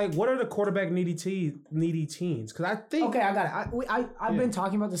 Because like, what are the quarterback needy teams? Because I think okay, I got it. I've been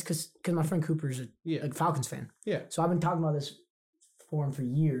talking about this because my friend Cooper's a Falcons fan. Yeah. So I've been talking about this for him for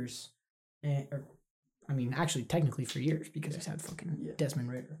years, actually technically for years because he's had fucking Desmond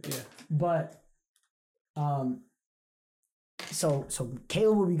Ridder. Yeah. But so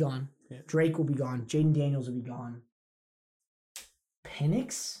Caleb will be gone. Yeah. Drake will be gone. Jaden Daniels will be gone.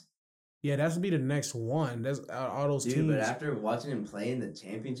 Penix? Yeah, that's be the next one. That's all those teams. But after watching him play in the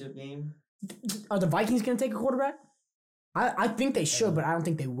championship game, are the Vikings going to take a quarterback? I think they should, but I don't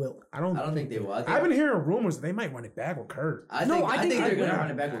think they will. I don't think they will. I've been hearing rumors that they might run it back with Kurt. I think they're going to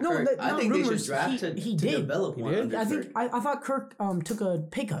run it back with Kurt. I think they should draft to develop one. I thought Kirk took a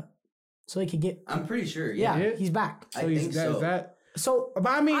pay cut so he could get. I'm pretty sure. Yeah, he's back. I think so. So, but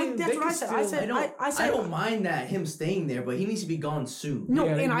I mean, that's what I said. I don't mind that him staying there, but he needs to be gone soon. No,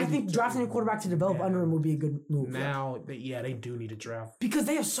 and I think drafting a quarterback to develop under him would be a good move. Now, they do need to draft because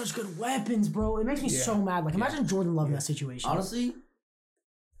they have such good weapons, bro. It makes me so mad. Like, imagine Jordan Love in that situation. Honestly,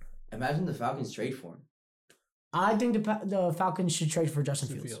 imagine the Falcons trade for him. I think the Falcons should trade for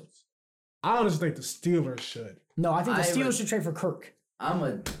Justin Fields. I honestly think the Steelers should. No, I think the Steelers should trade for Kirk. I'm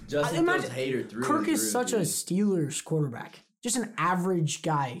a Justin Fields hater through. Kirk is such a Steelers quarterback. Just an average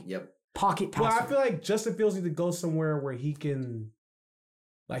guy. Yep. Pocket passer. Well, I feel like Justin Fields needs to go somewhere where he can,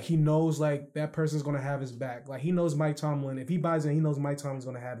 like, he knows, like, that person's going to have his back. Like, he knows Mike Tomlin. If he buys in, he knows Mike Tomlin's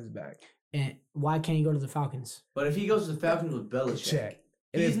going to have his back. And why can't he go to the Falcons? But if he goes to the Falcons with Belichick,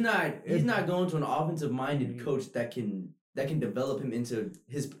 he's not going to an offensive-minded coach that can develop him into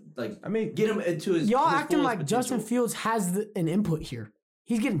his, like, get him into his Y'all his acting like potential. Justin Fields has an input here.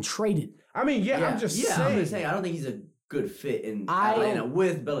 He's getting traded. I'm just saying. I don't think he's a good fit in Atlanta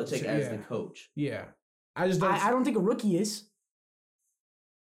with Belichick as the coach. Yeah. I don't think a rookie is.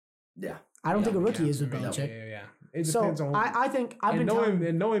 Yeah. I don't think a rookie is with Belichick. Yeah. It depends on. I think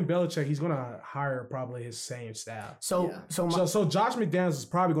knowing Belichick, he's gonna hire probably his same staff. So Josh McDaniels is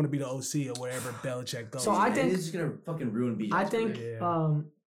probably gonna be the OC or wherever Belichick goes. So I think he's just gonna fucking ruin BJ's I think.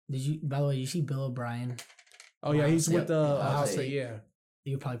 By the way, did you see Bill O'Brien? Oh yeah, he's with the Ohio State. Yeah.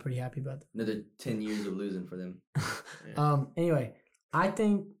 You're probably pretty happy about that. Another 10 years of losing for them. Anyway, I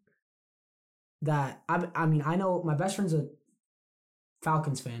think that I know my best friend's a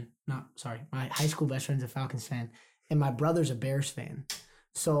Falcons fan. My high school best friend's a Falcons fan, and my brother's a Bears fan.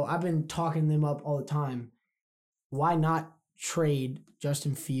 So I've been talking them up all the time. Why not trade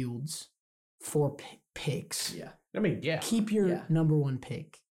Justin Fields for picks? Yeah. Keep your number 1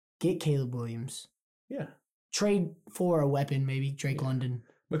 pick. Get Caleb Williams. Yeah. Trade for a weapon, maybe Drake London,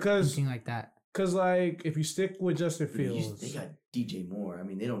 something like that. Because like if you stick with Justin Fields, they got DJ Moore. I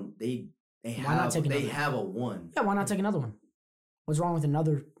mean, they have a 1. Yeah, why not take another one? What's wrong with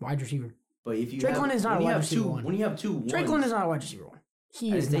another wide receiver? But if you Drake London's not a wide receiver 1. When you have 2 Drake London's not a wide receiver 1.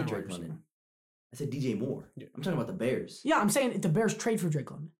 He is not Drake London. I said DJ Moore. Yeah. I'm talking about the Bears. Yeah, I'm saying if the Bears trade for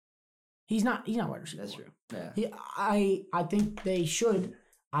Drake London, he's not wide receiver. That's true. Yeah. I think they should.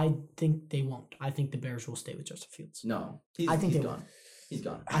 I think they won't. I think the Bears will stay with Justin Fields. No, he's gone. He's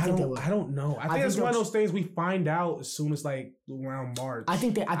gone. I don't know. I think it's one of those things we find out as soon as like around March. I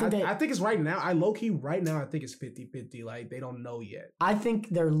think it's right now. I low key right now. I think it's 50-50. Like they don't know yet. I think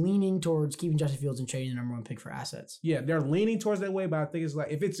they're leaning towards keeping Justin Fields and trading the number 1 pick for assets. Yeah, they're leaning towards that way. But I think it's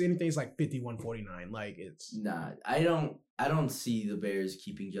like if it's anything, it's like 51-49. Like it's I don't see the Bears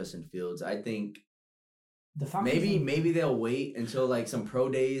keeping Justin Fields. I think. Maybe they'll wait until like some pro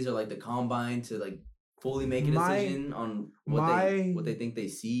days or like the combine to like fully make a decision on what they think they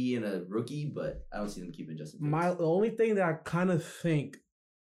see in a rookie, but I don't see them keeping Justin Fields. The only thing that I kind of think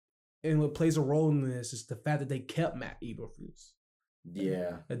and what plays a role in this is the fact that they kept Matt Eberflus.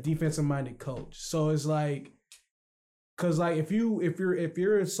 Yeah. A defensive minded coach. So it's like because like if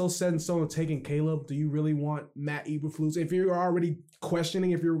you're so set in stone on taking Caleb, do you really want Matt Eberflus? If you're already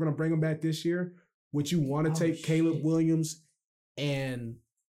questioning if you're gonna bring him back this year, would you want to take Caleb Williams and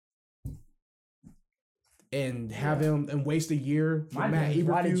have him and waste a year for Matt Eberflus?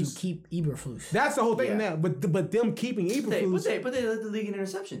 Why did you keep Eberflus? That's the whole thing now. But them keeping Eberflus. But they led the league in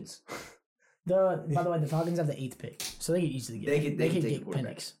interceptions. By the way, the Falcons have the 8th pick, so they could easily get. They could take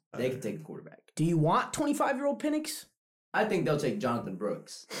Penix. They could take a quarterback. Do you want 25-year-old Penix? I think they'll take Jonathan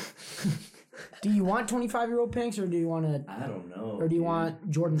Brooks. Do you want 25-year-old Penix, or do you want to? I don't know. Or do you want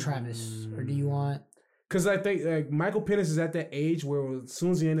Jordan Travis, or do you want? Because I think like Michael Penix is at that age where as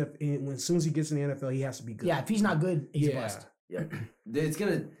soon as he gets in the NFL, he has to be good. Yeah, if he's not good, he's bust. Yeah,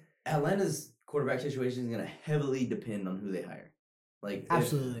 Atlanta's quarterback situation is going to heavily depend on who they hire. Like,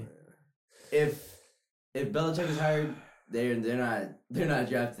 Absolutely. If Belichick is hired, they're not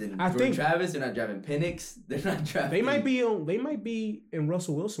drafting Travis. They're not drafting Penix. They're not drafting. They might be in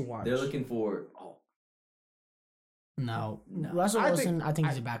Russell Wilson watch. They're looking for. No. Russell Wilson. I think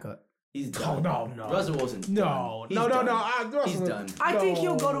he's a backup. He's done. No. Russell Wilson's done. No. He's done. I think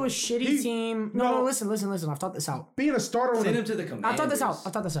he'll go to a shitty team. No, listen. I've thought this out. Being a starter. Send him to the Commanders. I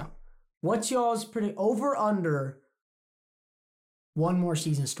thought this out. What's y'all's pretty over under one more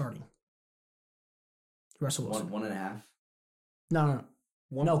season starting? Russell Wilson. 1.5.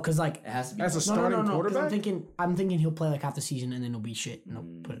 No, because like it has to be as a starting quarterback. I'm thinking he'll play like half the season and then he'll be shit. And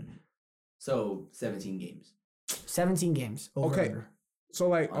they'll put it. So 17 games. 17 games. Over under. So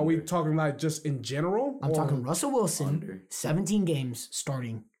like, are we talking like just in general? I'm talking Russell Wilson. Under. 17 games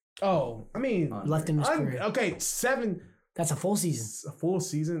starting. Oh, I mean, left in his career. Okay, 7. That's a full season. A full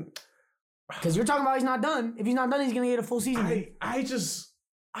season. Because you're talking about he's not done. If he's not done, he's gonna get a full season. I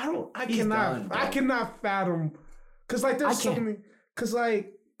cannot fathom. Because like there's so many. Because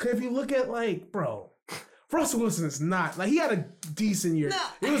like, if you look at like, bro, Russell Wilson is not like he had a decent year. No.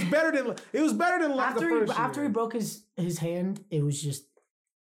 It was better than like the first year. After he broke his hand, it was just.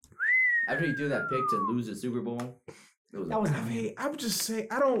 After he threw that pick to lose the Super Bowl, I'm just saying.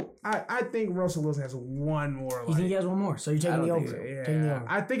 I think Russell Wilson has one more. You think he has one more? So you're taking the over? Yeah.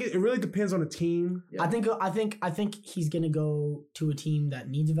 I think it really depends on the team. Yeah. I think he's gonna go to a team that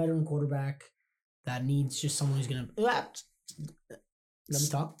needs a veteran quarterback, that needs just someone who's gonna. Let me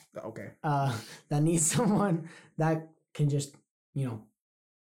talk. Okay. That needs someone that can just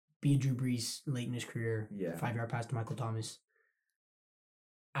be a Drew Brees late in his career. Yeah. 5-yard pass to Michael Thomas.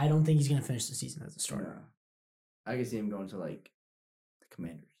 I don't think he's gonna finish the season as a starter. No. I can see him going to like the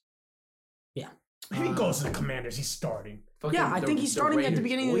Commanders. Yeah. If he goes to the Commanders, he's starting. I think he's starting at the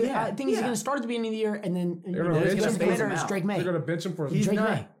beginning of the year. I think he's going to start at the beginning of the year, and then they're going to bench him. Drake May. They're going to bench him for Drake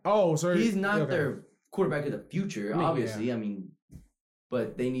May. Oh, sorry. He's not their quarterback of the future, obviously. Yeah. I mean,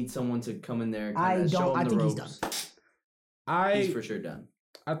 but they need someone to come in there and show them the ropes. He's done. He's for sure done.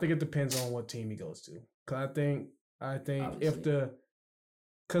 I think it depends on what team he goes to. Because I think obviously.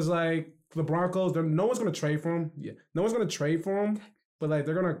 Because like the Broncos, no one's going to trade for him. Yeah, no one's going to trade for him. But like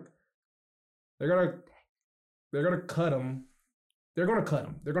they're gonna cut him. They're gonna cut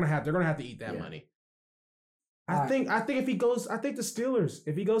him. They're gonna have to eat that money. I think if he goes, I think the Steelers.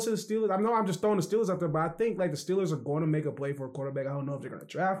 If he goes to the Steelers, I know I'm just throwing the Steelers out there, but I think like the Steelers are going to make a play for a quarterback. I don't know if they're gonna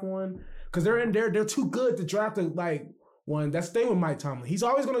draft one because they're too good to draft one. That's the thing with Mike Tomlin. He's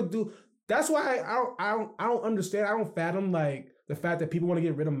always gonna do. That's why I don't understand. I don't fathom like the fact that people want to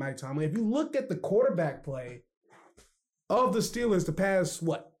get rid of Mike Tomlin. If you look at the quarterback play of the Steelers the past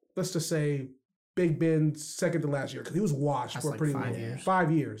let's just say Big Ben's second to last year because he was washed for pretty long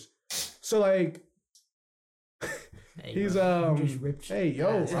 5 years. So like he's hey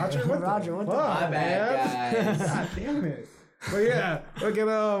yo Roger, what the my bad guys. God damn it. But yeah, look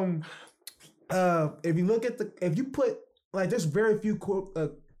at if you put like there's very few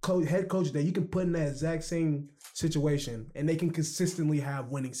head coaches that you can put in that exact same situation and they can consistently have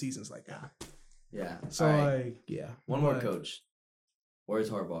winning seasons like that. Yeah. So one more coach. Where's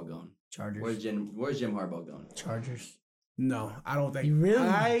Harbaugh going? Chargers. Where's Jim Harbaugh going? Chargers. No, I don't think. You really?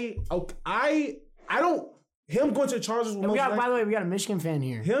 I don't. Him going to the Chargers. By the way, we got a Michigan fan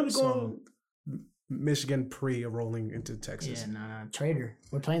here. Going Michigan rolling into Texas. Yeah, nah. Traitor.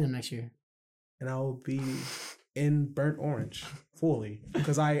 We're playing them next year. And I will be in burnt orange fully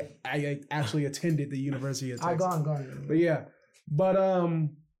because I actually attended the University of Texas. Go on. But yeah,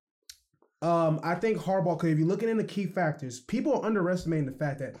 I think Harbaugh. Because if you're looking into key factors, people are underestimating the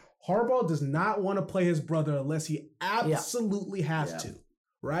fact that Harbaugh does not want to play his brother unless he absolutely has to,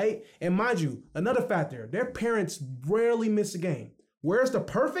 right? And mind you, another factor, their parents rarely miss a game. Where's the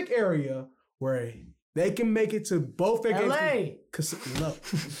perfect area where they can make it to both their games?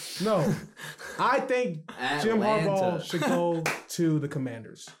 No. I think Jim Harbaugh should go to the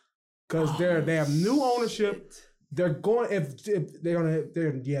Commanders because they have new ownership. They're going if they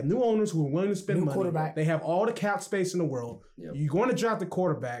have new owners who are willing to spend money. Quarterback. They have all the cap space in the world. Yep. You're going to draft the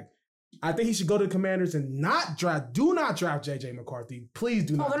quarterback. I think he should go to the Commanders and do not draft JJ McCarthy. Please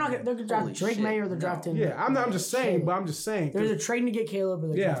do not. They're not. They're going to draft Drake May or they're drafting. Yeah, I'm just saying. But I'm just saying. They're either trading to get Caleb or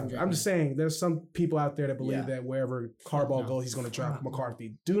they're drafting Drake I'm just saying. There's some people out there that believe that wherever Harbaugh goes, he's going to draft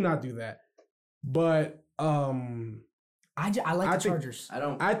McCarthy. Do not do that. But I like the Chargers.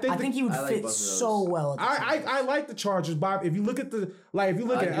 I think he would fit so well. I like the Chargers, Bob. If you look at I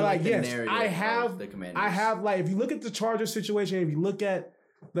have if you look at the Chargers situation, if you look at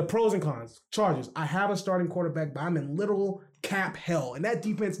the pros and cons, Chargers, I have a starting quarterback, but I'm in literal cap hell, and that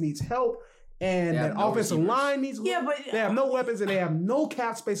defense needs help. and that offensive line needs. Yeah, but they have no weapons and they have no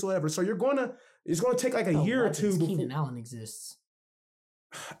cap space whatever. So it's gonna take like a year or two before Keenan Allen exists.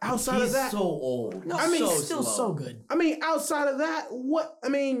 Outside of that, so old. No, I mean, he's still so good. I mean, outside of that,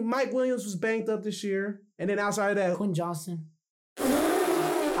 Mike Williams was banged up this year, and then outside of that, Quinn Johnson.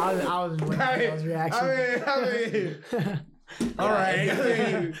 I was waiting for those reaction. All right.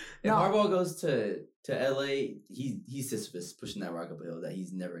 If Harbaugh goes to LA, he's just pushing that rock up a hill that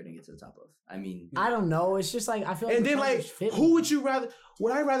he's never gonna get to the top of. I mean, I don't know. It's just like I feel like. And then who would you rather?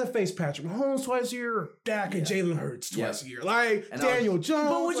 Would I rather face Patrick Mahomes twice a year, or Dak and Jalen Hurts twice a year? Like and Daniel Jones.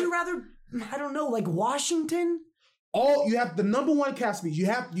 But would you rather? I don't know. Like Washington. You have the number one cap space. You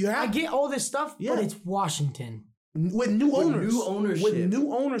have. I get all this stuff, but it's Washington with new owners, new ownership, with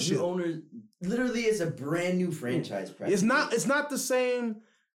new ownership. New owners. Literally, it's a brand new franchise. It's not the same.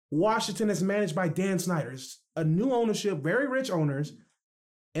 Washington is managed by Dan Snyder. It's a new ownership, very rich owners,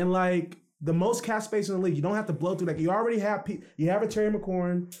 and like the most cap space in the league. You don't have to blow through that. You already have you have a Terry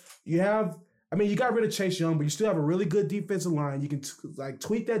McLaurin. You got rid of Chase Young, but you still have a really good defensive line. You can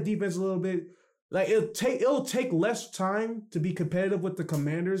tweak that defense a little bit. Like it'll take less time to be competitive with the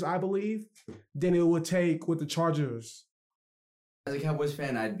Commanders, I believe, than it would take with the Chargers. As a Cowboys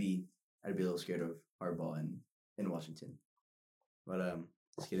fan, I'd be a little scared of Harbaugh in Washington. But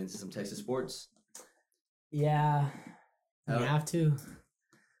let's get into some Texas sports. Yeah, you have to.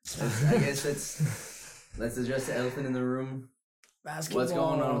 I guess let's address the elephant in the room. Basketball. What's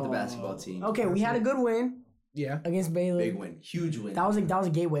going on with the basketball team? Okay, we had a good win. Yeah, against Baylor. Big win, huge win. That was a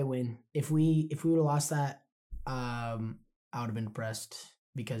gateway win. If we would have lost that, I would have been depressed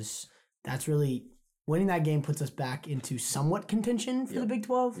because that's really winning that game puts us back into somewhat contention for the Big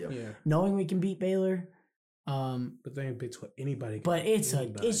 12. Yep. Yeah, knowing we can beat Baylor. But they ain't Big 12. Anybody. But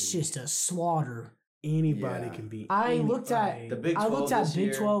it's just a slaughter. Anybody can beat. I looked at the Big 12. I looked at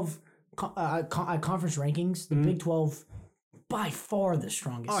Big 12 conference rankings. The Big 12 by far the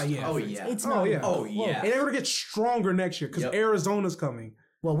strongest. Oh yeah. It's not. Oh yeah. And they're gonna get stronger next year because Arizona's coming.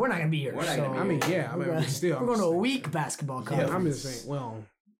 Well, we're not gonna be here. We're going to a weak basketball conference. Yeah, I'm just saying. Well,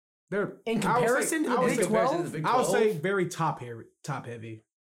 they're in comparison to the Big 12. I would say very top heavy.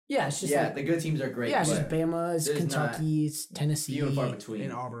 Yeah, it's just the good teams are great. Yeah, it's just Bama, it's Kentucky, it's Tennessee, few and far between,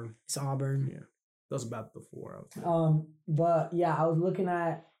 and Auburn. It's Auburn. Yeah, those about the four. I would say. But yeah, I was looking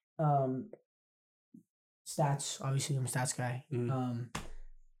at stats. Obviously, I'm a stats guy.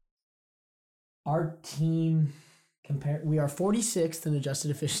 Our team we are 46th in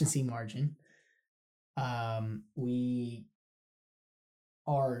adjusted efficiency margin. We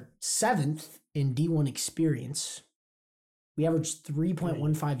are 7th in D1 experience. We averaged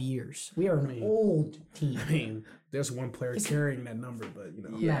 3.15 years. We are an old team. I mean, there's one player carrying that number, but you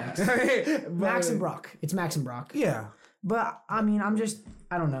know. Yeah. Max and Brock. It's Max and Brock. Yeah. But I mean,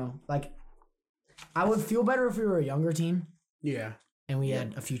 I don't know. Like, I would feel better if we were a younger team. Yeah. And we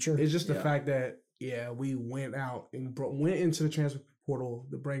had a future. It's just the fact that we went out and went into the transfer portal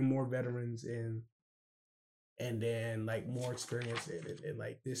to bring more veterans in, and then like more experience in it. And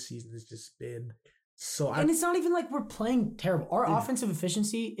like this season has just been so. And it's not even like we're playing terrible. Our offensive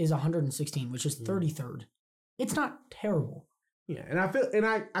efficiency is 116, which is 33rd. It's not terrible. Yeah, and I feel, and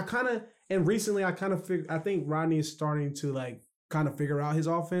I kind of, and recently I kind of I think Rodney is starting to like kind of figure out his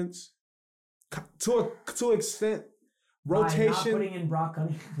offense to an extent. Rotation. Not putting in Brock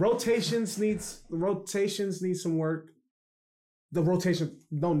Cunningham. Rotations need some work. The rotation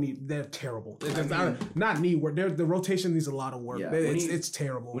they're terrible. Not need work. The rotation needs a lot of work. Yeah. It's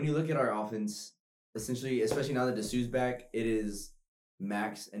terrible. When you look at our offense, essentially, especially now that Dessou's back, it is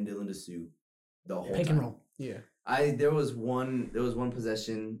Max and Dylan Dessou the whole pick time. and roll. Yeah. There was one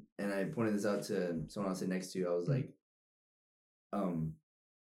possession, and I pointed this out to someone I was sitting next to. I was like,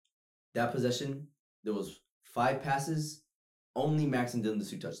 that possession, there was 5 passes, only Max and Dylan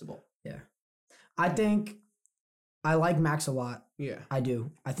Dessou touched the ball. Yeah. I think I like Max a lot. Yeah. I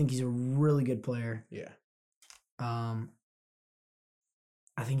do. I think he's a really good player. Yeah. I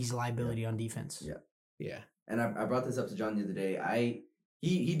think he's a liability on defense. Yeah. Yeah. And I brought this up to John the other day.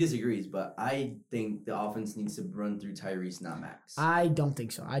 He disagrees, but I think the offense needs to run through Tyrese, not Max. I don't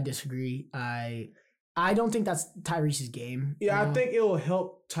think so. I disagree. I don't think that's Tyrese's game. Yeah, I think it will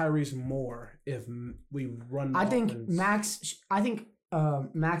help Tyrese more if we run. I think Max is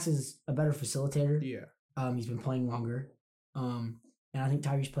a better facilitator. Yeah. He's been playing longer. And I think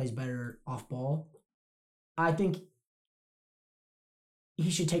Tyrese plays better off ball. I think he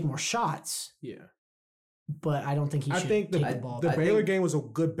should take more shots. Yeah. But I don't think he should take the ball. The Baylor game was a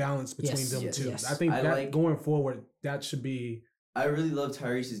good balance between them two. Yes. I think going forward, that should be I really love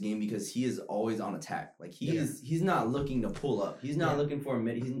Tyrese's game because he is always on attack. Like he's not looking to pull up. He's not looking for a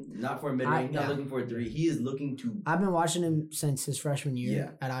mid. He's not for a mid range. He's not looking for a three. He is looking to. I've been watching him since his freshman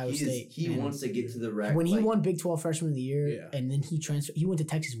year at Iowa State. He wants to get to the rack. When he won Big 12 Freshman of the Year, and then he transferred, he went to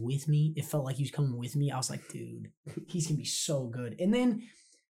Texas with me. It felt like he was coming with me. I was like, dude, he's gonna be so good. And then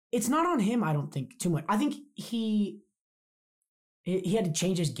it's not on him. I don't think too much. I think he had to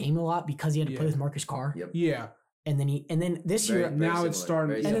change his game a lot because he had to play with Marcus Carr. Yep. Yeah. And then this year, now it's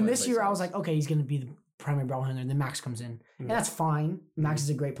starting. And then this year, I was like, okay, he's going to be the primary ball handler. And then Max comes in. And that's fine. Max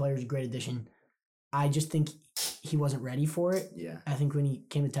is a great player. He's a great addition. I just think he wasn't ready for it. Yeah. I think when he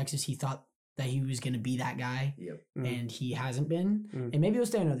came to Texas, he thought that he was going to be that guy. Yep. And he hasn't been. And maybe he'll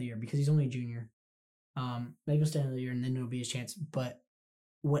stay another year because he's only a junior. Maybe he'll stay another year and then it'll be his chance. But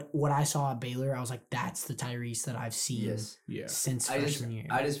what I saw at Baylor, I was like, that's the Tyrese that I've seen since freshman year.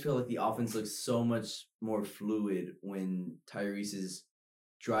 I just feel like the offense looks so much more fluid when Tyrese is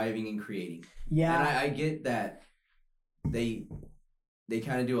driving and creating. Yeah. And I get that they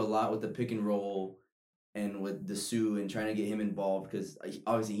kind of do a lot with the pick and roll and with the Sioux and trying to get him involved because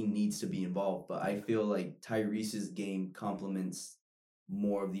obviously he needs to be involved. But I feel like Tyrese's game complements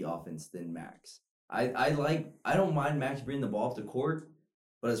more of the offense than Max. I don't mind Max bringing the ball off the court.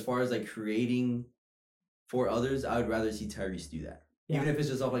 But as far as like creating for others, I would rather see Tyrese do that. Yeah. Even if it's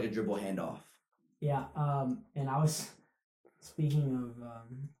just off like a dribble handoff. Yeah. And I was, speaking of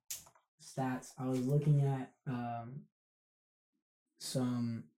stats, I was looking at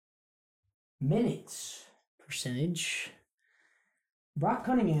some minutes percentage. Brock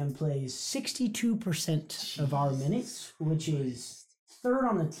Cunningham plays 62% of our minutes, which is fourth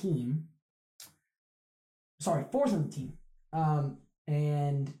on the team.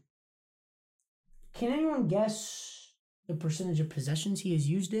 And can anyone guess the percentage of possessions he has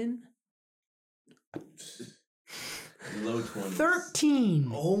used in? Low 20s.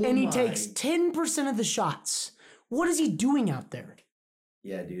 13. Oh and he takes 10% of the shots. What is he doing out there?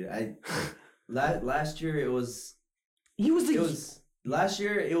 Yeah, dude. Last year it was. Last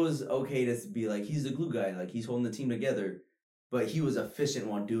year it was okay to be like he's the glue guy, like he's holding the team together. But he was efficient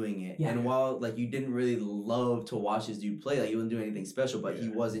while doing it. Yeah. And while, like, you didn't really love to watch this dude play, like, he wasn't doing anything special, but he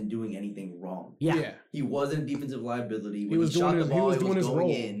wasn't doing anything wrong. Yeah. He wasn't a defensive liability. When he was doing his role. He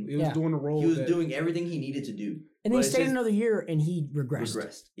was doing the role. He was doing everything he needed to do. And then he stayed another year, and he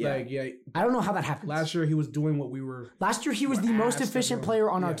regressed. Yeah. I don't know how that happened. Last year, he was doing what we were... Last year, he was the most efficient player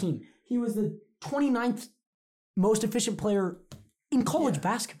on our team. He was the 29th most efficient player in college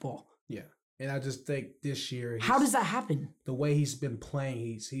basketball. Yeah. And I just think this year, how does that happen? The way he's been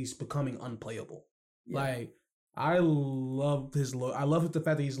playing, he's becoming unplayable. Yeah. Like I love I love the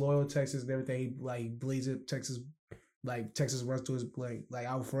fact that he's loyal to Texas and everything. He believes it. Texas runs to his play. Like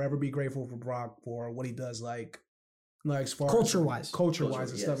I will forever be grateful for Brock for what he does. Like as far culture wise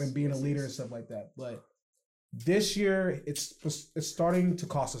and stuff, and being a leader and stuff like that. But this year, it's starting to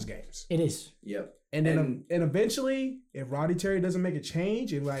cost us games. It is. Yep. And then eventually, if Roddy Terry doesn't make a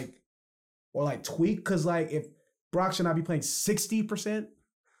change and or tweak, because if Brock should not be playing 60%,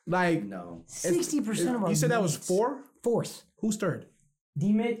 no 60% of our. You said that was fourth. Who's third?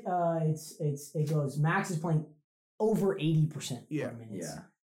 D-Mid, it goes. Max is playing over 80%. Yeah, of minutes. Yeah.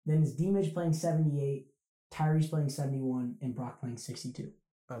 Then it's D-Midge playing 78, Tyrese playing 71, and Brock playing 62.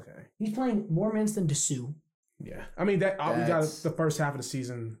 Okay. He's playing more minutes than Dessou. Yeah, I mean we got the first half of the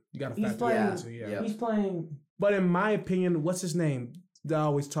season. You got to factor that in. Yeah. He's playing. But in my opinion, what's his name? I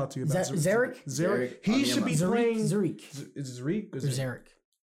always talk to you about Zarek. He should be playing Zarek. Is it Zarek or Zarek?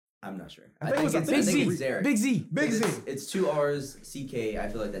 I'm not sure. I think it was Big Z. Zarek. Big Z. It's 2 R's CK. I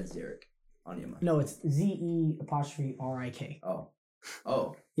feel like that's Zarek on Yama. No, it's ZE''RIK.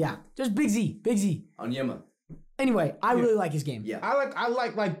 Oh. Yeah, just Big Z. On Yama. Anyway, I really like his game. Yeah. I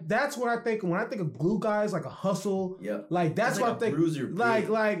like that's what I think when I think of glue guys, like a hustle. Yep. That's what I think. Bruiser,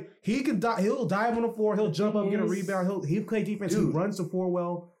 like he can he'll dive on the floor, he'll jump up, get a rebound, he'll play defense, he runs the floor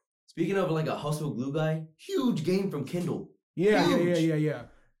well. Speaking of a hustle glue guy, huge game from Kendall. Yeah.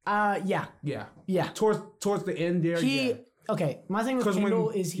 Towards the end there. Okay, my thing with Kendall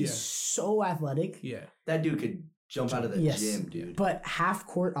is he's so athletic. Yeah. That dude could jump out of the gym, dude. But half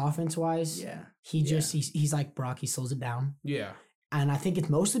court offense wise, he's like Brock, he slows it down. Yeah. And I think it's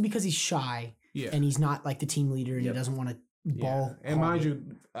mostly because he's shy. Yeah. And he's not the team leader and he doesn't want to ball. And mind you,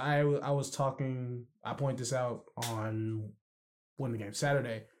 I pointed this out on the game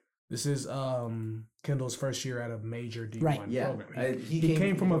Saturday. This is Kendall's first year at a major D1 program. He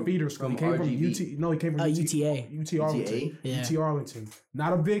came from a feeder school. He came from UT. No, he came from UTA. UT Arlington. Yeah. UT Arlington.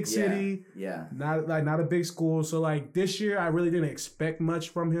 Not a big city. Yeah. Not a big school. So this year, I really didn't expect much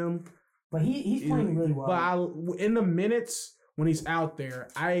from him. But he's playing really well. But in the minutes, when he's out there,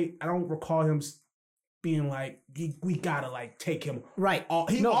 I don't recall him being like, we gotta like take him. Right.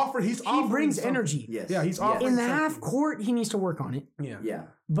 He brings something. energy. Yes. Yeah, he's offering In the something. half court, he needs to work on it. Yeah.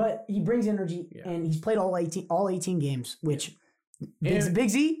 But he brings energy, and he's played all 18 games, which Big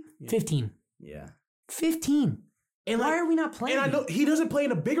Z, 15. Yeah. 15. And why are we not playing? And I know he doesn't play in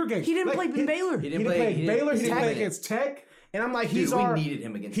the bigger games. He didn't play in Baylor. He He didn't didn't play against Baylor. He didn't play minutes. against Tech. And I'm like, Dude, he's we needed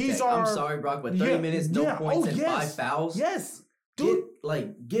him against Tech. I'm sorry, Brock, but 30 minutes, no points, and 5 fouls. Yes. Dude.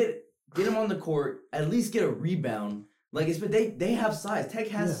 Get him on the court. At least get a rebound. Like they have size. Tech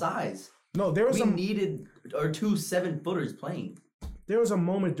has size. No, there was we needed our 2 7-footers playing. There was a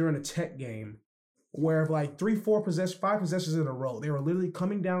moment during a Tech game where like 5 possessions in a row, they were literally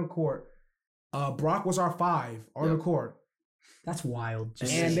coming down court. Brock was our 5 on the court. That's wild.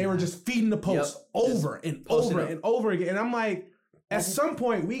 And they were just feeding the post over and over and over again. And I'm like, at some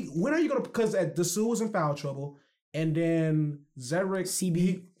point, when are you going to, because Dessou was in foul trouble, and then Zedrick,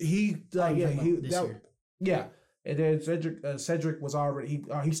 CB, and then Cedric was already,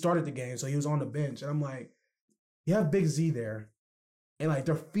 he started the game, so he was on the bench. And I'm like, you have Big Z there, and like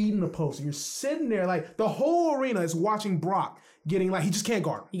they're feeding the post, and you're sitting there, like the whole arena is watching Brock getting like, he just can't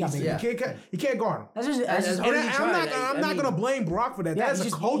guard him. He can't guard him. I'm not gonna blame Brock for that. Yeah, that's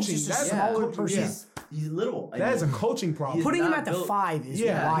a coaching. That's a smaller person. He's little. That is a coaching problem. Putting him at the 5 is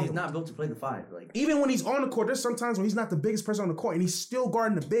wild. He's not built to play the 5. Like even when he's on the court, there's sometimes when he's not the biggest person on the court, and he's still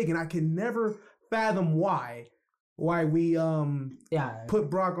guarding the big. And I can never fathom why we put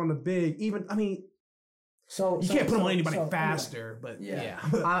Brock on the big. Even so you can't put him on anybody faster. Anyway.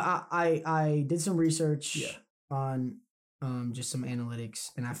 But I did some research on just some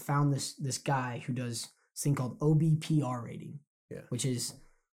analytics, and I found this guy who does this thing called OBPR rating, which is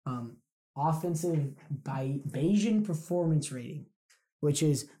offensive Bayesian performance rating, which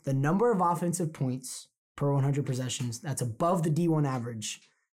is the number of offensive points per 100 possessions that's above the D1 average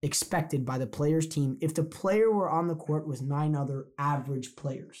expected by the player's team if the player were on the court with 9 other average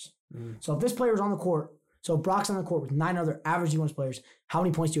players. So if this player is on the court, so Brock's on the court with 9 other average D1 players, how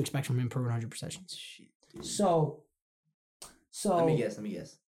many points do you expect from him per 100 possessions? So let me guess.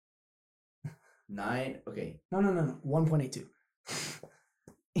 9. Okay. No. 1.82.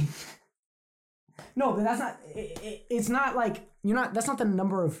 No, but that's not. It's not like you're not. That's not the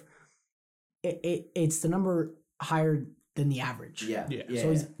number of. It's the number higher than the average. Yeah. So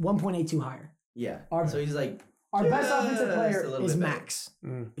he's 1.82 higher. Yeah. So he's like our best offensive player is Max,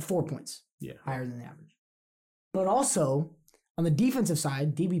 4 points. Yeah. Higher than the average. But also on the defensive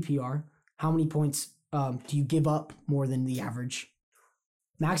side, DBPR, how many points do you give up more than the average?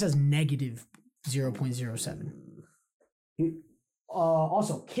 Max has negative 0.07.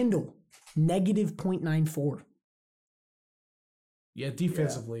 Also, Kindle, negative 0.94. Yeah,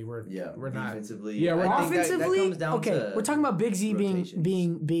 defensively we're not. Defensively, yeah, we're offensively. That comes down to we're talking about Big Z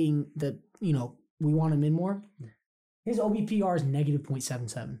being the we want him in more. His OBPR is negative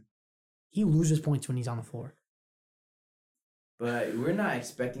 0.77. He loses points when he's on the floor. But we're not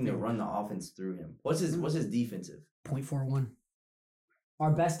expecting to run the offense through him. What's his defensive? 0.41.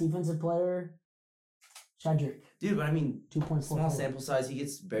 Our best defensive player, Shadrick. Dude, but 2.4. Small sample size. He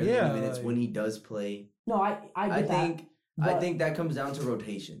gets barely any minutes when he does play. No, I think that comes down to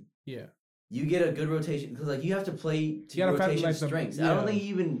rotation. Yeah. You get a good rotation because you have to play to your rotation strengths.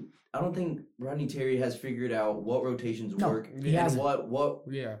 I don't think Rodney Terry has figured out what rotations work and what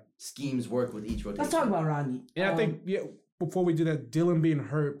schemes work with each rotation. Let's talk about Rodney. And I think before we do that, Dylan being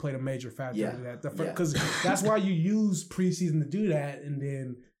hurt played a major factor in that. Because that's why you use preseason to do that, and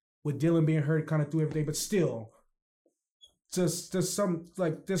then with Dylan being hurt, kind of threw everything. But still, there's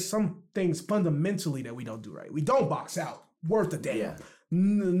some things fundamentally that we don't do right. We don't box out worth a damn. Yeah.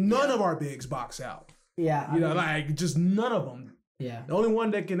 None of our bigs box out. Yeah, just none of them. Yeah. The only one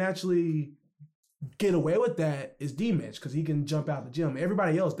that can actually get away with that is D-Mitch because he can jump out the gym.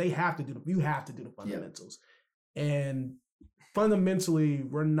 Everybody else, you have to do the fundamentals. Yeah. And fundamentally,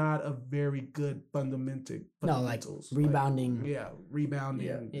 we're not a very good fundamentals. No, rebounding.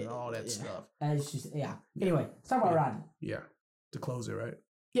 Rebounding and all that stuff. And it's just, Anyway, let's talk about Rodney. Yeah. To close it, right?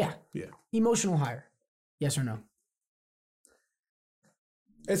 Yeah. Yeah. Emotional hire. Yes or no?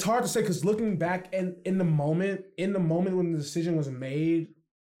 It's hard to say because looking back and in the moment when the decision was made,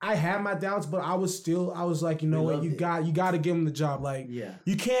 I had my doubts, but I was like, you know what, you got to give him the job.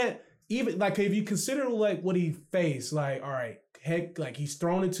 You can't even if you consider what he faced, all right, he's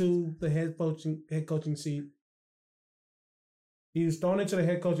thrown into the head coaching seat. He was thrown into the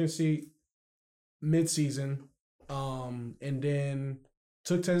head coaching seat mid-season, and then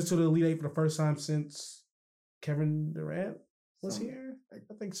took Texas to the Elite Eight for the first time since Kevin Durant was here.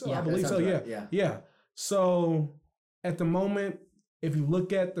 I think so. Yeah, I believe so. Right. Yeah. So at the moment, if you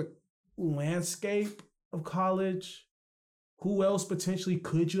look at the landscape of college, who else potentially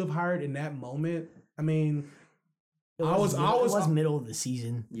could you have hired in that moment? I mean, It was middle of the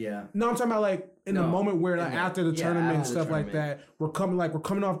season. Yeah. No, I'm talking about like in the moment where like after the tournament and stuff like that, we're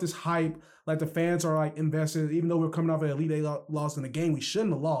coming off this hype. Like the fans are like invested, even though we're coming off an Elite Eight loss in the game, we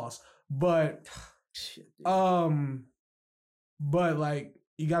shouldn't have lost. But, but like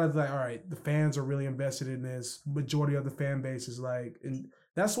you gotta be like, all right, the fans are really invested in this. Majority of the fan base is like, and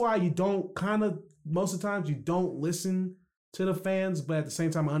that's why you don't most of the times you don't listen to the fans, but at the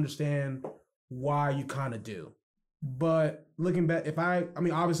same time I understand why you kind of do. But looking back,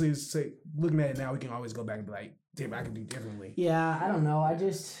 obviously, looking at it now, we can always go back and be like, damn, I can do differently. Yeah, I don't know.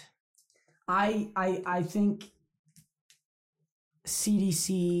 I think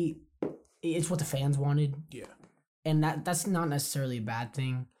CDC, it's what the fans wanted. Yeah. And that's not necessarily a bad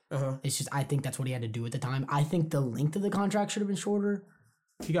thing. It's just, I think that's what he had to do at the time. I think the length of the contract should have been shorter.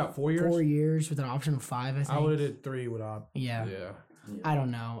 He got 4 years? 4 years with an option of 5, I think. I would have did 3 with Yeah. I don't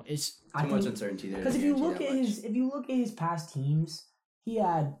know. It's too much uncertainty there. Because if you look at his past teams, he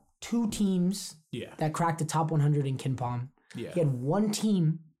had 2 teams that cracked the top 100 in KenPom. Yeah. He had 1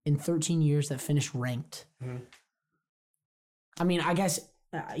 team in 13 years that finished ranked. Mm-hmm. I mean, I guess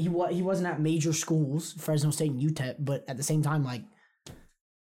he wasn't at major schools, Fresno State and UTEP, but at the same time, like,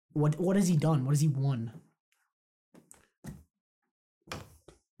 what has he done? What has he won?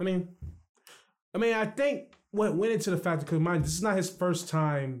 I mean, I think what went into the factor, because this is not his first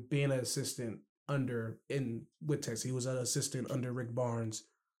time being an assistant with Texas. He was an assistant under Rick Barnes,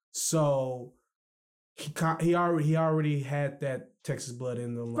 so he already had that Texas blood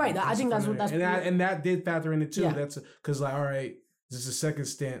in the right. I think that's that did factor in it too. Yeah. That's because like, all right, this is a second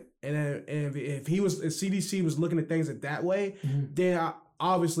stint, and if CDC was looking at things that way, then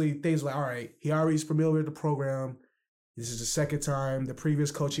obviously things like, all right, he already is familiar with the program. This is the second time. The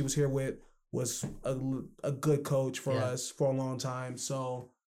previous coach he was here with was a good coach for us for a long time. So,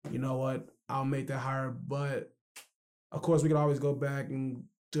 you know what? I'll make that hire. But, of course, we could always go back and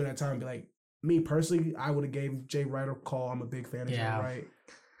during that time be like, me personally, I would have gave Jay Wright a call. I'm a big fan of Jay Wright.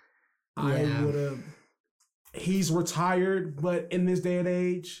 I would have. He's retired, but in this day and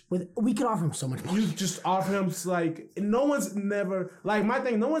age, we could offer him so much money. You just offer him like no one's never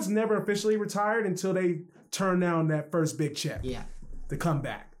officially retired until they turn down that first big check. Yeah, to come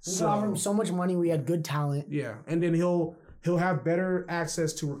back. We could offer him so much money. We had good talent. Yeah, and then he'll have better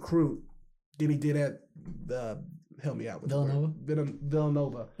access to recruit than he did at help me out with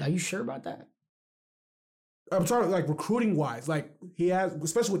Villanova. Are you sure about that? I'm talking like recruiting wise, like he has,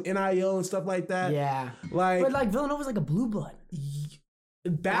 especially with NIL and stuff like that. Yeah, but like Villanova's like a blue blood.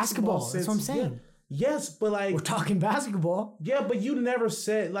 Basketball. That's what I'm saying. Yeah. Yes, but like we're talking basketball. Yeah, but you never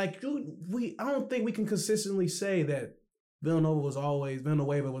said I don't think we can consistently say that Villanueva was always.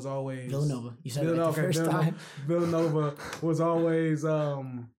 You said it the first time. Villanova was always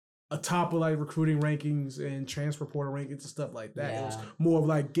atop of like recruiting rankings and transfer portal rankings and stuff like that. Yeah. It was more of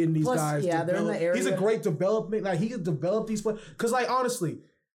like getting these guys. Yeah, they're in the area. He's a great development. Like he could develop these players. Because like honestly,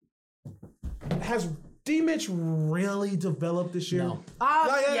 has D-Mitch really developed this year? No.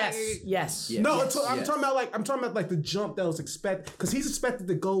 Yes. No, I'm talking about like the jump that was expected. Because he's expected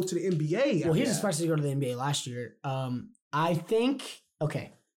to go to the NBA. Well, he's expected to go to the NBA last year. I think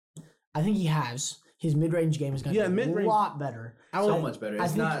he has. His mid-range game is going to be a lot better. So much better.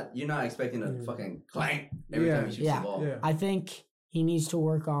 You're not expecting a fucking clank every time he shoots the ball. Yeah. I think he needs to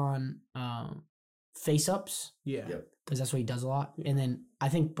work on face-ups. Yeah. Because that's what he does a lot. And then I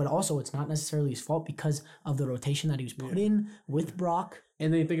think, but also it's not necessarily his fault because of the rotation that he was put in with Brock.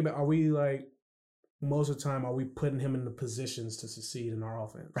 And then you think about, are we like, most of the time, are we putting him in the positions to succeed in our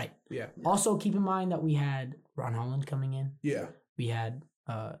offense? Right. Yeah. Also, keep in mind that we had Ron Holland coming in. Yeah. We had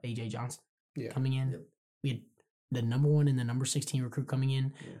AJ Johnson coming in. Yep. We had the number 1 and the number 16 recruit coming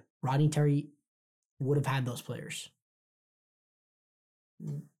in. Yeah. Rodney Terry would have had those players.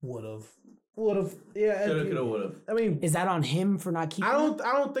 Would have. Yeah. Coulda, would have. I mean, is that on him for not keeping? I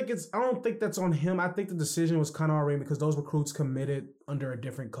don't think that's on him. I think the decision was kind of already because those recruits committed under a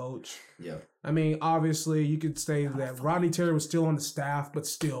different coach. Yeah. I mean, obviously, you could say that Rodney Terry was still on the staff, but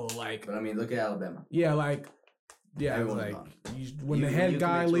still like. But I mean, look at Alabama. Yeah, like. Yeah, like when the head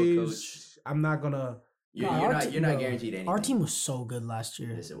guy leaves, I'm not gonna. You're not guaranteed anything. Our team was so good last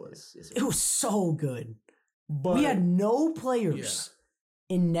year. Yes, it was. It was so good. But we had no players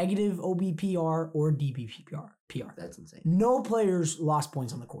in negative OBPR or DBPR. That's insane. No players lost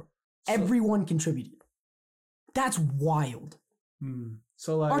points on the court. Everyone contributed. That's wild.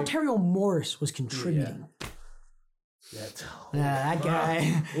 So like Arterio Morris was contributing. That guy.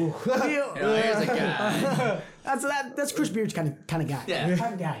 Here's a guy. That's Chris Beard's kind of guy. Yeah.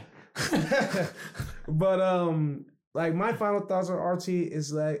 Type of guy. But like my final thoughts on RT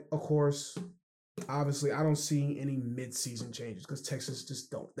is like, of course, obviously, I don't see any mid-season changes because Texas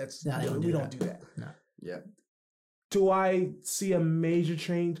just don't. We don't do that. No. Yeah. Do I see a major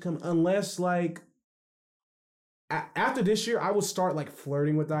change come? Unless like after this year, I will start like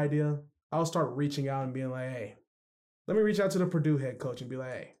flirting with the idea. I'll start reaching out and being like, hey, let me reach out to the Purdue head coach and be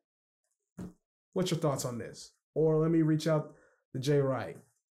like, hey, what's your thoughts on this? Or let me reach out to Jay Wright.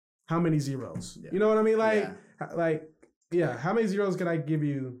 How many zeros? Yeah. You know what I mean? Like, how many zeros can I give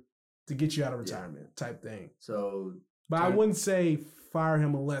you to get you out of retirement type thing? So, but I wouldn't say fire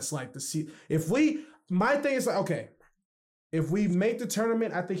him unless like my thing is like, okay, if we make the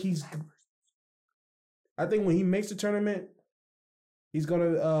tournament, I think when he makes the tournament, he's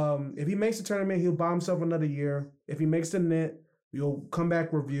gonna if he makes the tournament, he'll buy himself another year. If he makes the net, we'll come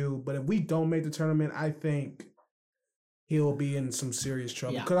back review. But if we don't make the tournament, I think he'll be in some serious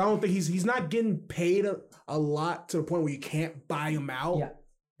trouble. Because I don't think he's not getting paid a lot to the point where you can't buy him out. Yeah.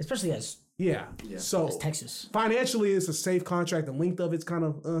 Especially as So as Texas. Financially it's a safe contract. The length of it's kind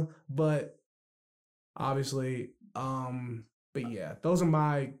of but obviously but yeah, those are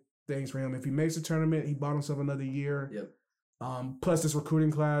my things for him. If he makes the tournament, he bought himself another year. Yep. Plus this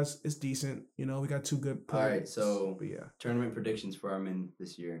recruiting class is decent. You know, we got 2 good players. All right, so but yeah. Tournament predictions for our men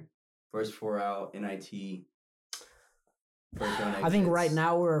this year. First 4 out, NIT. First round I think exits. right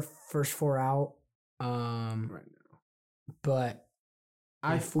now we're first 4 out. Right now. But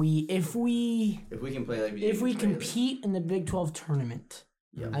if we can play like if we compete in the Big 12 tournament,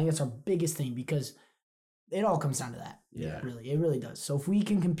 I think that's our biggest thing because it all comes down to that. Yeah. Really, it really does. So if we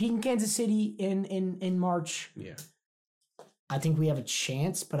can compete in Kansas City in March, I think we have a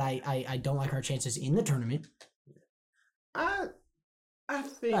chance, but I don't like our chances in the tournament. I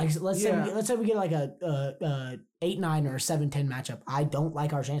think like, let's say we get like a 8-9 or a 7-10 matchup. I don't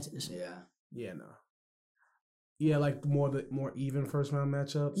like our chances. Yeah, no. Yeah, like more even first round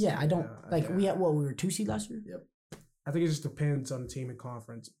matchups. Yeah, I don't we were 2 seed last year. Yep. I think it just depends on the team and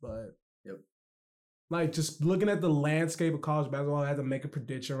conference, but like just looking at the landscape of college basketball, I have to make a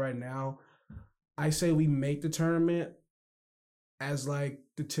prediction right now. I say we make the tournament as like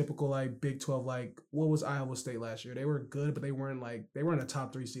the typical like Big 12, like what was Iowa State last year? They were good, but they weren't a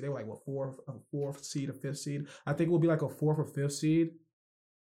top 3 seed. They were like what, fourth seed, a 5th seed. I think we'll be like a 4th or 5th seed.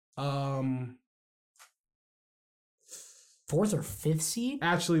 4th or 5th seed?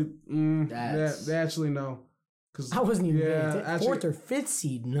 Actually, they actually no. I wasn't even actually, 4th or 5th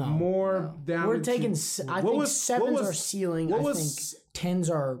seed. No, more down. We're taking. I think 7s are ceiling. I think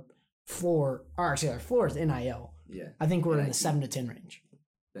 10s are floor. Or actually, our floor is NIL. Yeah, I think we're in the 7 to 10 range.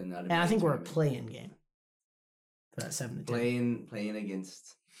 And I think we're a play-in game for that 7 to 10. Playing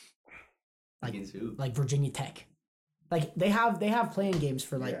against who? Like Virginia Tech. Like they have play-in games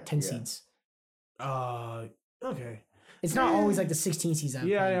for like 10 seeds. Okay. It's not always like the 16 seeds.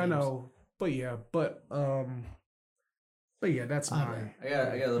 I know. But that's mine. I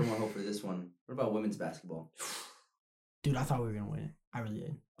got a little more hope for this one. What about women's basketball? Dude, I thought we were gonna win it. I really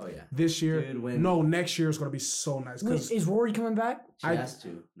did. Oh yeah. This year? No, next year is gonna be so nice. Is Rory coming back? She has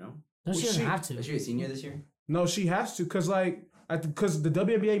to. No, she doesn't have to. Is she a senior this year? No, she has to because the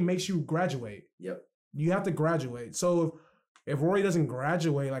WNBA makes you graduate. Yep. You have to graduate. So if Rory doesn't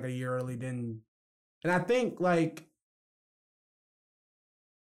graduate like a year early, then, and I think like.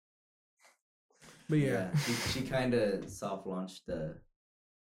 But yeah. She kind of soft launched an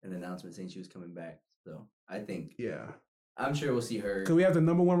announcement saying she was coming back. So I think I'm sure we'll see her. Cause we have the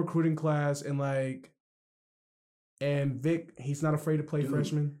 #1 recruiting class and Vic, he's not afraid to play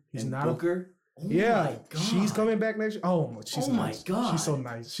freshman. He's not Booker. My God. She's coming back next year. Oh, she's nice. My God, she's so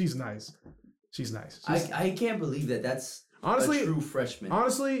nice. She's nice. I can't believe that's honestly a true freshman.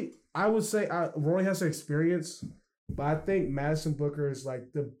 Honestly, I would say Roy has the experience. But I think Madison Booker is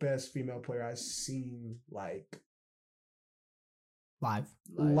like the best female player I've seen like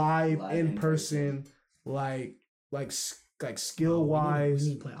live in person, like skill wise.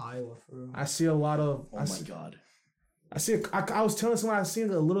 We need to play Iowa for real. I see a lot of. Oh my God! I see. I was telling someone I seen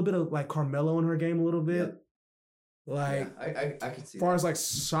a little bit of like Carmelo in her game a little bit. Yep. Like I can see. As far as like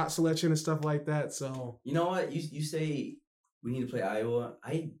shot selection and stuff like that. So you know what you say we need to play Iowa.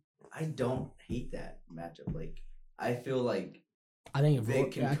 I don't hate that matchup. Like. I feel like I think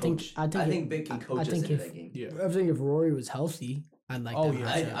Vic can coach. I think Vic can coach us into that game. Yeah. I think if Rory was healthy, I'd like Oh, that.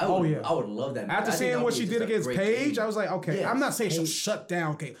 yeah. matchup. I would love that. After I think seeing that what would she be did just a against great Paige, game. I was like, okay, Yes. I'm not saying she'll Paige. shut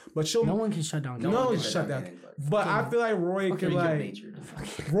down Kate, but she'll. No one can shut down. No one Caitlyn. can shut down. Kate. But I feel like Roy can Pretty like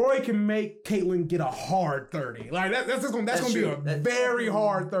good-natured. Roy can make Caitlyn get a hard 30. Like that's gonna be true. a That's very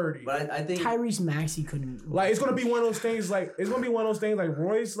hard 30. But I think Tyrese Maxey couldn't. Like it's gonna be one of those things. Like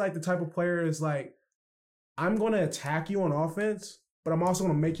Roy's like the type of player is like, I'm gonna attack you on offense, but I'm also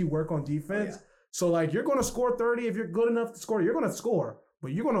gonna make you work on defense. Oh, yeah. So like you're gonna score 30 if you're good enough to score. You're gonna score,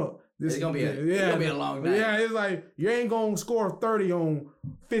 but you're gonna. it's gonna be a long night. Yeah, it's like you ain't gonna score 30 on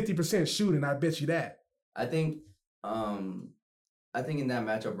 50% shooting. I bet you that. I think in that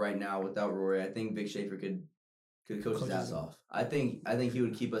matchup right now without Rory, I think Vic Schaefer could coach his ass off. I think he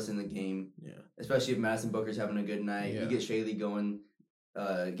would keep us in the game. Yeah. Especially if Madison Booker's having a good night. Yeah. You get Shaylee going,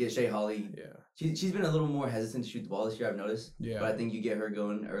 get Shay Holly. Yeah. She's been a little more hesitant to shoot the ball this year, I've noticed. Yeah. But I think you get her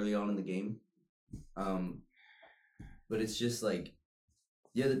going early on in the game. But it's just like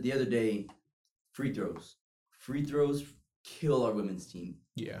the other day, free throws. Free throws kill our women's team.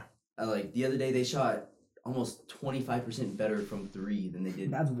 Yeah. Like the other day, they shot almost 25% better from three than they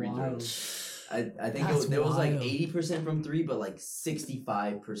did That's free wild. throws. I think That's it was like wild. 80% from three, but like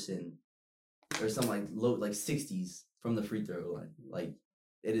 65% or something like low, like 60s from the free throw line. Like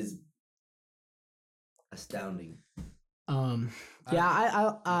it is astounding.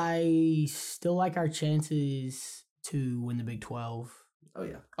 Yeah, I still like our chances to win the Big 12. Oh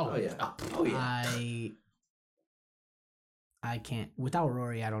yeah. Oh, Oh yeah. I can't without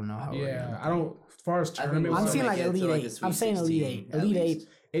Rory. I don't know how. Yeah. I don't. As far as I think tournament, I'm we'll seeing make like it to, Elite like, a Eight. Sweet I'm saying Elite 16 Eight. at Elite least.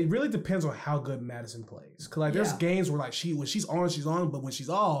 Eight. it really depends on how good Madison plays. Cause like there's Yeah. games where like when she's on, but when she's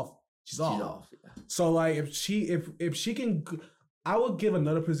off, she's off. She's off. Yeah. So like if she can, I would give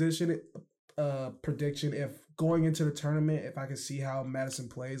another prediction if going into the tournament, if I can see how Madison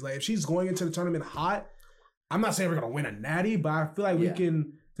plays. Like if she's going into the tournament hot, I'm not saying we're gonna win a natty, but I feel like we Yeah.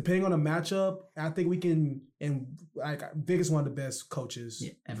 can, depending on the matchup, I think we can. And like Vic is one of the best coaches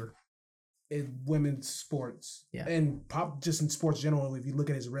Ever. in women's sports, Yeah. and just in sports generally. If you look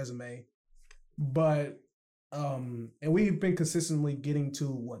at his resume, but and we've been consistently getting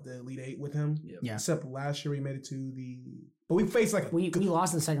to the Elite Eight with him. Yep. Yeah. Except last year we made it to but we faced like We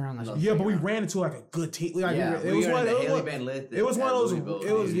lost in the second round last year. yeah, but we ran into like a good team. Like, Yeah, it was one. It was one of those-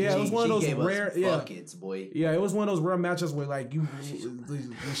 it was- yeah, it was one of those rare- yeah. buckets, boy. Yeah, it was one of those rare matchups where like you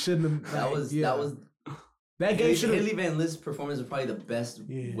shouldn't have. That was that game should Haley have. Van List's performance was probably the best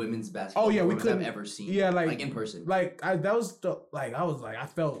Yeah. women's basketball Oh yeah, we performance couldn't I've ever seen. Yeah, like in person. Like I felt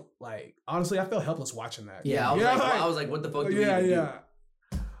like honestly I felt helpless watching that. Yeah, I was like, what the fuck do we even do?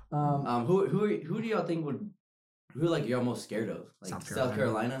 Who do y'all think who like you're almost scared of? Like South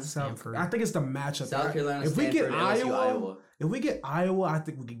Carolina? Stanford. I think it's the matchup. South Carolina, If we get Stanford, LSU, Iowa, if we get Iowa, I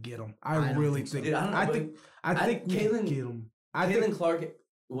think we could get them. I don't really think so. think. Dude, I don't know, I but think we Caitlin- can get them. Caitlin Clark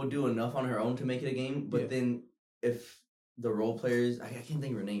will do enough on her own to make it a game, but Yeah. then if the role players, I can't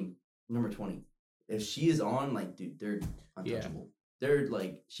think of her name, number 20. If she is on, like, dude, they're untouchable. They're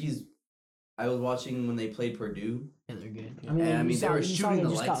like, I was watching when they played Purdue. Yeah, they're good. I mean, you they were you shooting the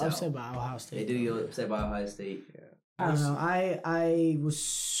just got lights out. upset by Ohio They State. did get upset by Ohio State. I don't know. I was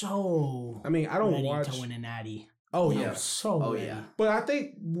so I mean, I don't ready watch. to win a natty. Oh I yeah, was so Oh ready. yeah. but I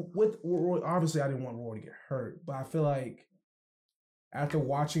think with Roy, obviously I didn't want Roy to get hurt, but I feel like after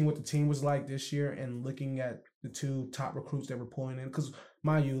watching what the team was like this year and looking at the two top recruits that were pulling in, because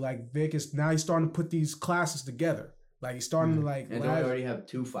mind you, like Vic is now he's starting to put these classes together. Like he's starting to like. And don't we already have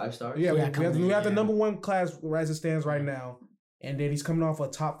 2 5-stars? Yeah, Yeah, we have the yeah. number one class as it stands right now, and then he's coming off a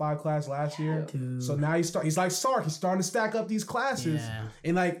top 5 class last year. Dude. So now he's like Sark. He's starting to stack up these classes, Yeah.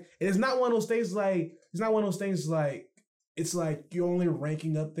 and like it's not one of those things like it's like you're only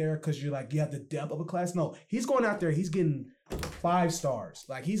ranking up there because you're like you have the depth of a class. No, he's going out there. He's getting 5 stars.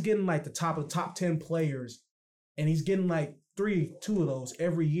 Like he's getting like the top 10 players, and he's getting like 2 of those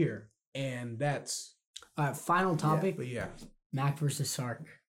every year, and that's All right, final topic. But yeah, Mac versus Sark.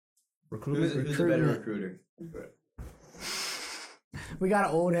 Who's the better recruiter? We got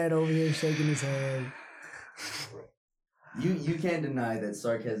an old head over here shaking his head. You can't deny that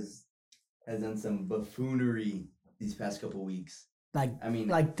Sark has done some buffoonery these past couple weeks. Like I mean,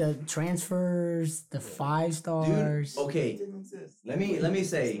 like the transfers, the 5 stars. dude, okay. Let me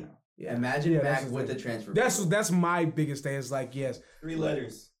say, imagine Yeah, that's Mac the with thing. the transfer. that's my biggest thing. Is like 3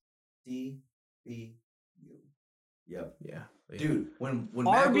 letters. D-B-U. Yep. yeah, Dude, when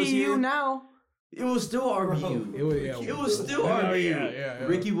Mac was here, RBU now. it was still RBU. It was still yeah, RBU. yeah.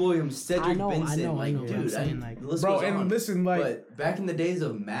 Ricky Williams, Cedric Benson, I know. dude, I'm saying, like, the list Bro, goes and on. listen, like, But back in the days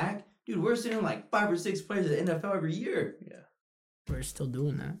of Mac, dude, we're seeing like 5 or 6 players at NFL every year. We're still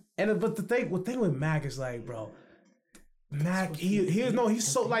doing that. but the thing with Mac is like, bro, Mack, he's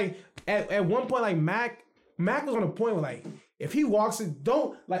so like at one point like Mack was on a point where like if he walks it,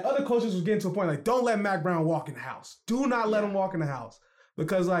 don't like other coaches was getting to a point like don't let Mack Brown walk in the house. Do not let him walk in the house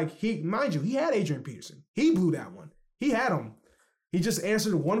because like he had Adrian Peterson. He blew that one. He had him. He just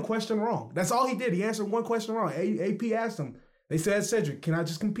answered one question wrong. That's all he did. He answered one question wrong. AP asked him. They said, Cedric, can I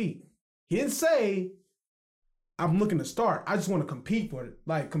just compete? He didn't say, I'm looking to start. I just want to compete for it.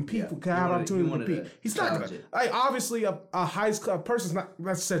 Like, compete for, can I have an opportunity to compete? He's not going to. Like, obviously, a high school person's not,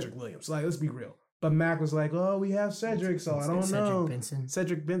 that's Cedric Williams. Like, let's be real. But Mack was like, oh, we have Cedric, so I don't know.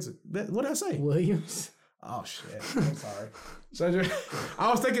 Cedric Benson. What did I say? Williams. Oh, shit. I'm sorry. Cedric.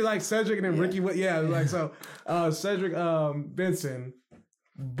 I was thinking like Cedric and then Ricky. Yeah, like so. Cedric Benson.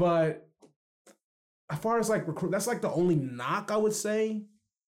 But as far as like recruit, that's like the only knock I would say.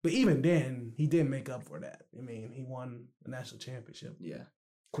 But even then, he didn't make up for that. I mean, he won the national championship. Yeah.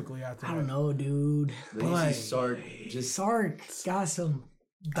 Quickly after that. I don't know, dude. But like, Sark got some.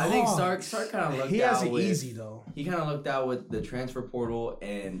 I think Sark kind of looked out. He has it easy though. He kind of looked out with the transfer portal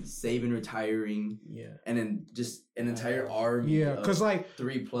and Saban retiring. Yeah. And then just an entire army. Yeah, because like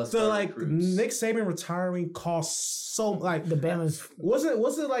 3+ so like recruits. Nick Saban retiring cost so like the Bama's. Was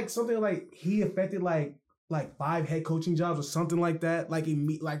it like something like he affected like 5 head coaching jobs or something like that? Like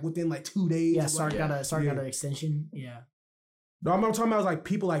within like 2 days. Yeah, Sark got an extension. Yeah. No, I'm talking about like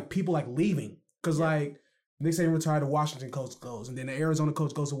people leaving because like Nick Saban retired, the Washington coach goes, and then the Arizona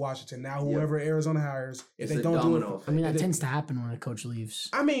coach goes to Washington. Now whoever Arizona hires, if they don't do it, I mean that tends to happen when a coach leaves.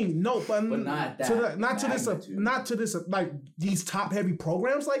 I mean, no, but not to this like these top heavy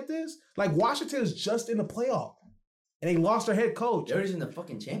programs like this. Like Washington is just in the playoff, and they lost their head coach. They're just in the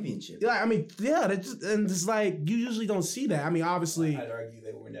fucking championship. Yeah, I mean, yeah, and it's like you usually don't see that. I mean, obviously, I'd argue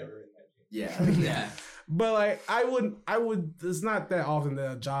they were never in that. Yeah. But like I would. It's not that often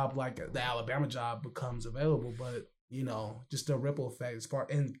that a job like the Alabama job becomes available, but you know, just the ripple effect as far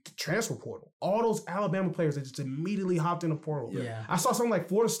and transfer portal. All those Alabama players that just immediately hopped in the portal. Yeah, I saw something like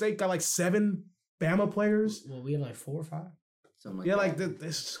Florida State got like 7 Bama players. Well, we have like 4 or 5. Something like yeah, that. like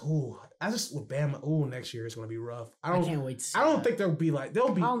this. I just with Bama. Next year it's gonna be rough. I can't wait to see. I don't think they'll be like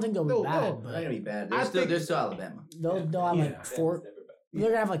they'll be. I don't think they'll be bad. They're gonna be bad. They're still Alabama. They'll have like 4. They're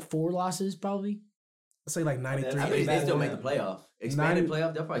gonna have like 4 losses probably. Let's say like 93. I think they still make the playoff. Expanded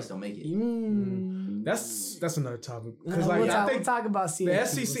playoff, they'll probably still make it. That's another topic because we'll talk about the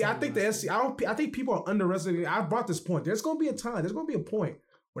SEC. I think the SEC. I think people are underestimating. I brought this point. There's gonna be a time. There's gonna be a point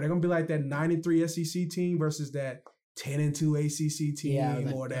where they're gonna be like that 93 SEC team versus that 10-2 ACC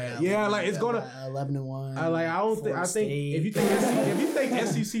team or that. Yeah, like it's gonna 11-1. I think if you think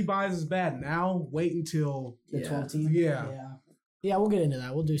SEC bias is bad now, wait until the 12 team. Yeah, we'll get into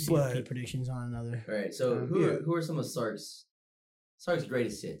that. We'll do CFP predictions on another. All right. So who are some of Sark's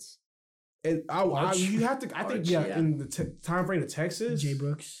greatest hits? And you have to. I think in the time frame of Texas, Jay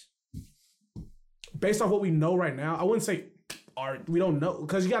Brooks. Based on what we know right now, I wouldn't say art. We don't know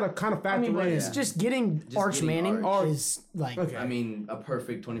because you got to kind of factor in. It's just getting Arch Manning is like. Okay. I mean, a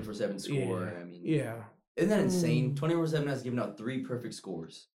perfect 24/7 score. Yeah. I mean, yeah. Isn't that insane? 24/7 has given out 3 perfect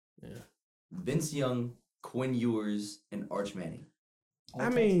scores. Yeah. Vince Young, Quinn Ewers, and Arch Manning. I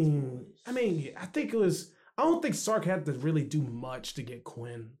mean, I think it was. I don't think Sark had to really do much to get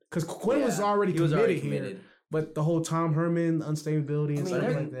Quinn because Quinn was already committed here. But the whole Tom Herman unstability and stuff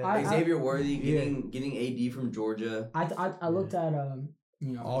like that. Xavier Worthy getting AD from Georgia. I looked at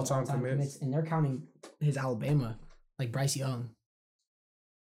all-time commits, and they're counting his Alabama like Bryce Young.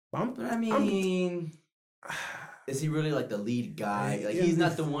 Is he really like the lead guy? Like he's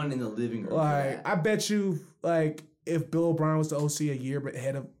not the one in the living room. Like I bet you, like if Bill O'Brien was the OC a year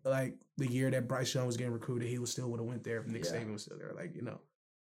ahead of like the year that Bryce Young was getting recruited, he still would have went there if Nick Saban was still there. Like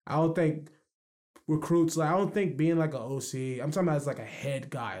I don't think recruits. Like I don't think being like an OC. I'm talking about as like a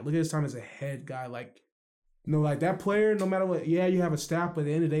head guy. Look at his time as a head guy. Like like that player. No matter what, you have a staff, but at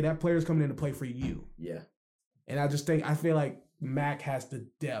the end of the day, that player is coming in to play for you. Yeah. And I feel like Mack has the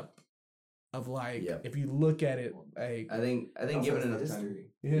depth of like if you look at it, like I think given enough history.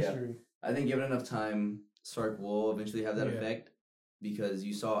 I think given enough time, Sark will eventually have that effect because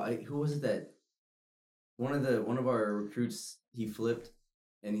you saw who was it that one of our recruits he flipped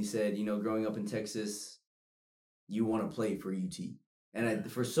and he said growing up in Texas you want to play for UT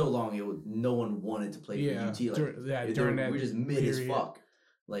and for so long no one wanted to play for UT like during that we're just mid period. As fuck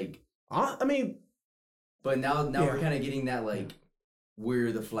like I mean but now we're kind of getting that like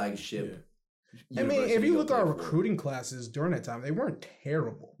we're the flagship. I mean, if you look at our recruiting classes during that time, they weren't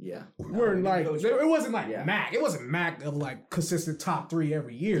terrible. Yeah. We weren't like, it wasn't like Mack. It wasn't Mack of like consistent top 3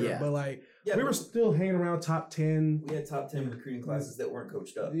 every year. Yeah. But like, we were still hanging around top 10. We had top 10 recruiting classes that weren't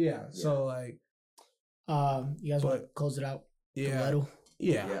coached up. Yeah. So like. You guys want to close it out? Yeah. The Weddle?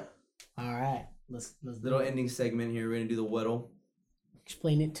 Yeah. All right. Let's Little ending segment here. We're gonna do the Weddle.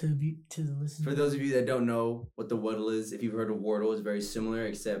 explain it to the listeners. For those of you that don't know what the Weddle is, if you've heard of Wordle, it's very similar,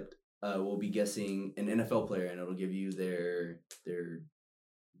 except we'll be guessing an NFL player, and it'll give you their jersey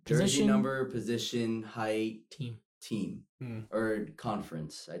Position. number, position, height, Team. or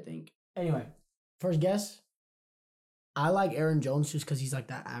conference, I think. Anyway, first guess. I like Aaron Jones just because he's like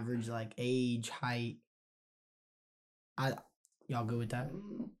that average, like age, height. Y'all good with that?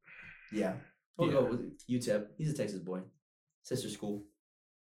 Yeah. We'll go with UTEP. He's a Texas boy. Sister school.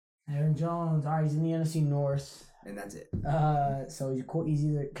 Aaron Jones. All right, he's in the NFC North. And that's it. So he's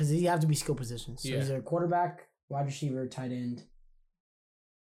either because he have to be skill positions. So Yeah. he's either quarterback, wide receiver, tight end.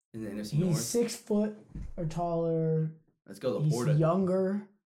 In the NFC He's North. 6 foot or taller. Let's go He's Laporta. younger.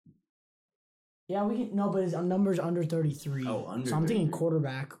 Yeah, we can. No, but his number's under 33. Oh, under So I'm thinking 33.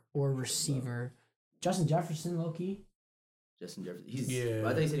 quarterback or receiver. Justin Jefferson, low key. Justin Jefferson. He's. Yeah.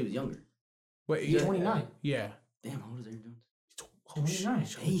 I thought he said he was younger. Wait, He's 29. Yeah. Damn, how old is Aaron Jones? 29.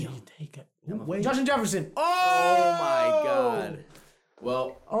 Damn. Take it. That Wait. Justin Jefferson. Oh my God.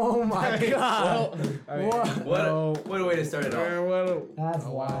 Well, Oh my God. what a way to start it off. That's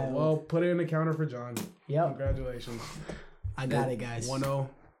wild. Well, put it in the counter for John. Yep. Congratulations. I got it, guys. 1-0.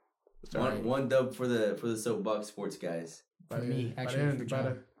 One dub for the Soapbox Sports guys. For me, actually, for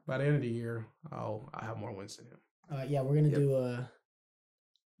John. By the end of the year, I'll have more wins than him. Yeah, we're gonna do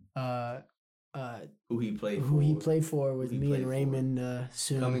Who he played for. who he played for with Who he me played and for. Raymond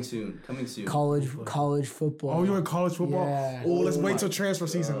soon. Coming soon. College football. Oh, you're in college football? Yeah. Oh, let's Oh wait my till transfer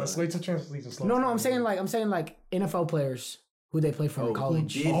season. God. Let's wait till transfer season. Slow No, down. I'm saying like NFL players who they play for in Who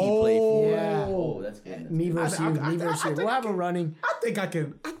college. did he play for? Yeah. Oh, that's good. Me versus you. Me versus you. We'll have them running. I think I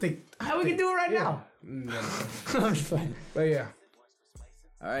can. How we can do it right now? Yeah. I'm just playing. But yeah.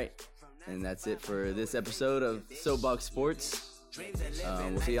 All right. And that's it for this episode of Soapbox Sports.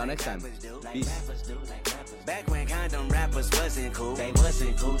 We'll see y'all next time. Peace. Back when condom rappers wasn't cool. They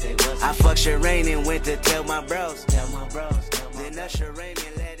wasn't cool. I fucked Shireen and went to tell my bros. Then Usher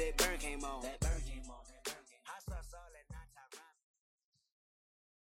Raymond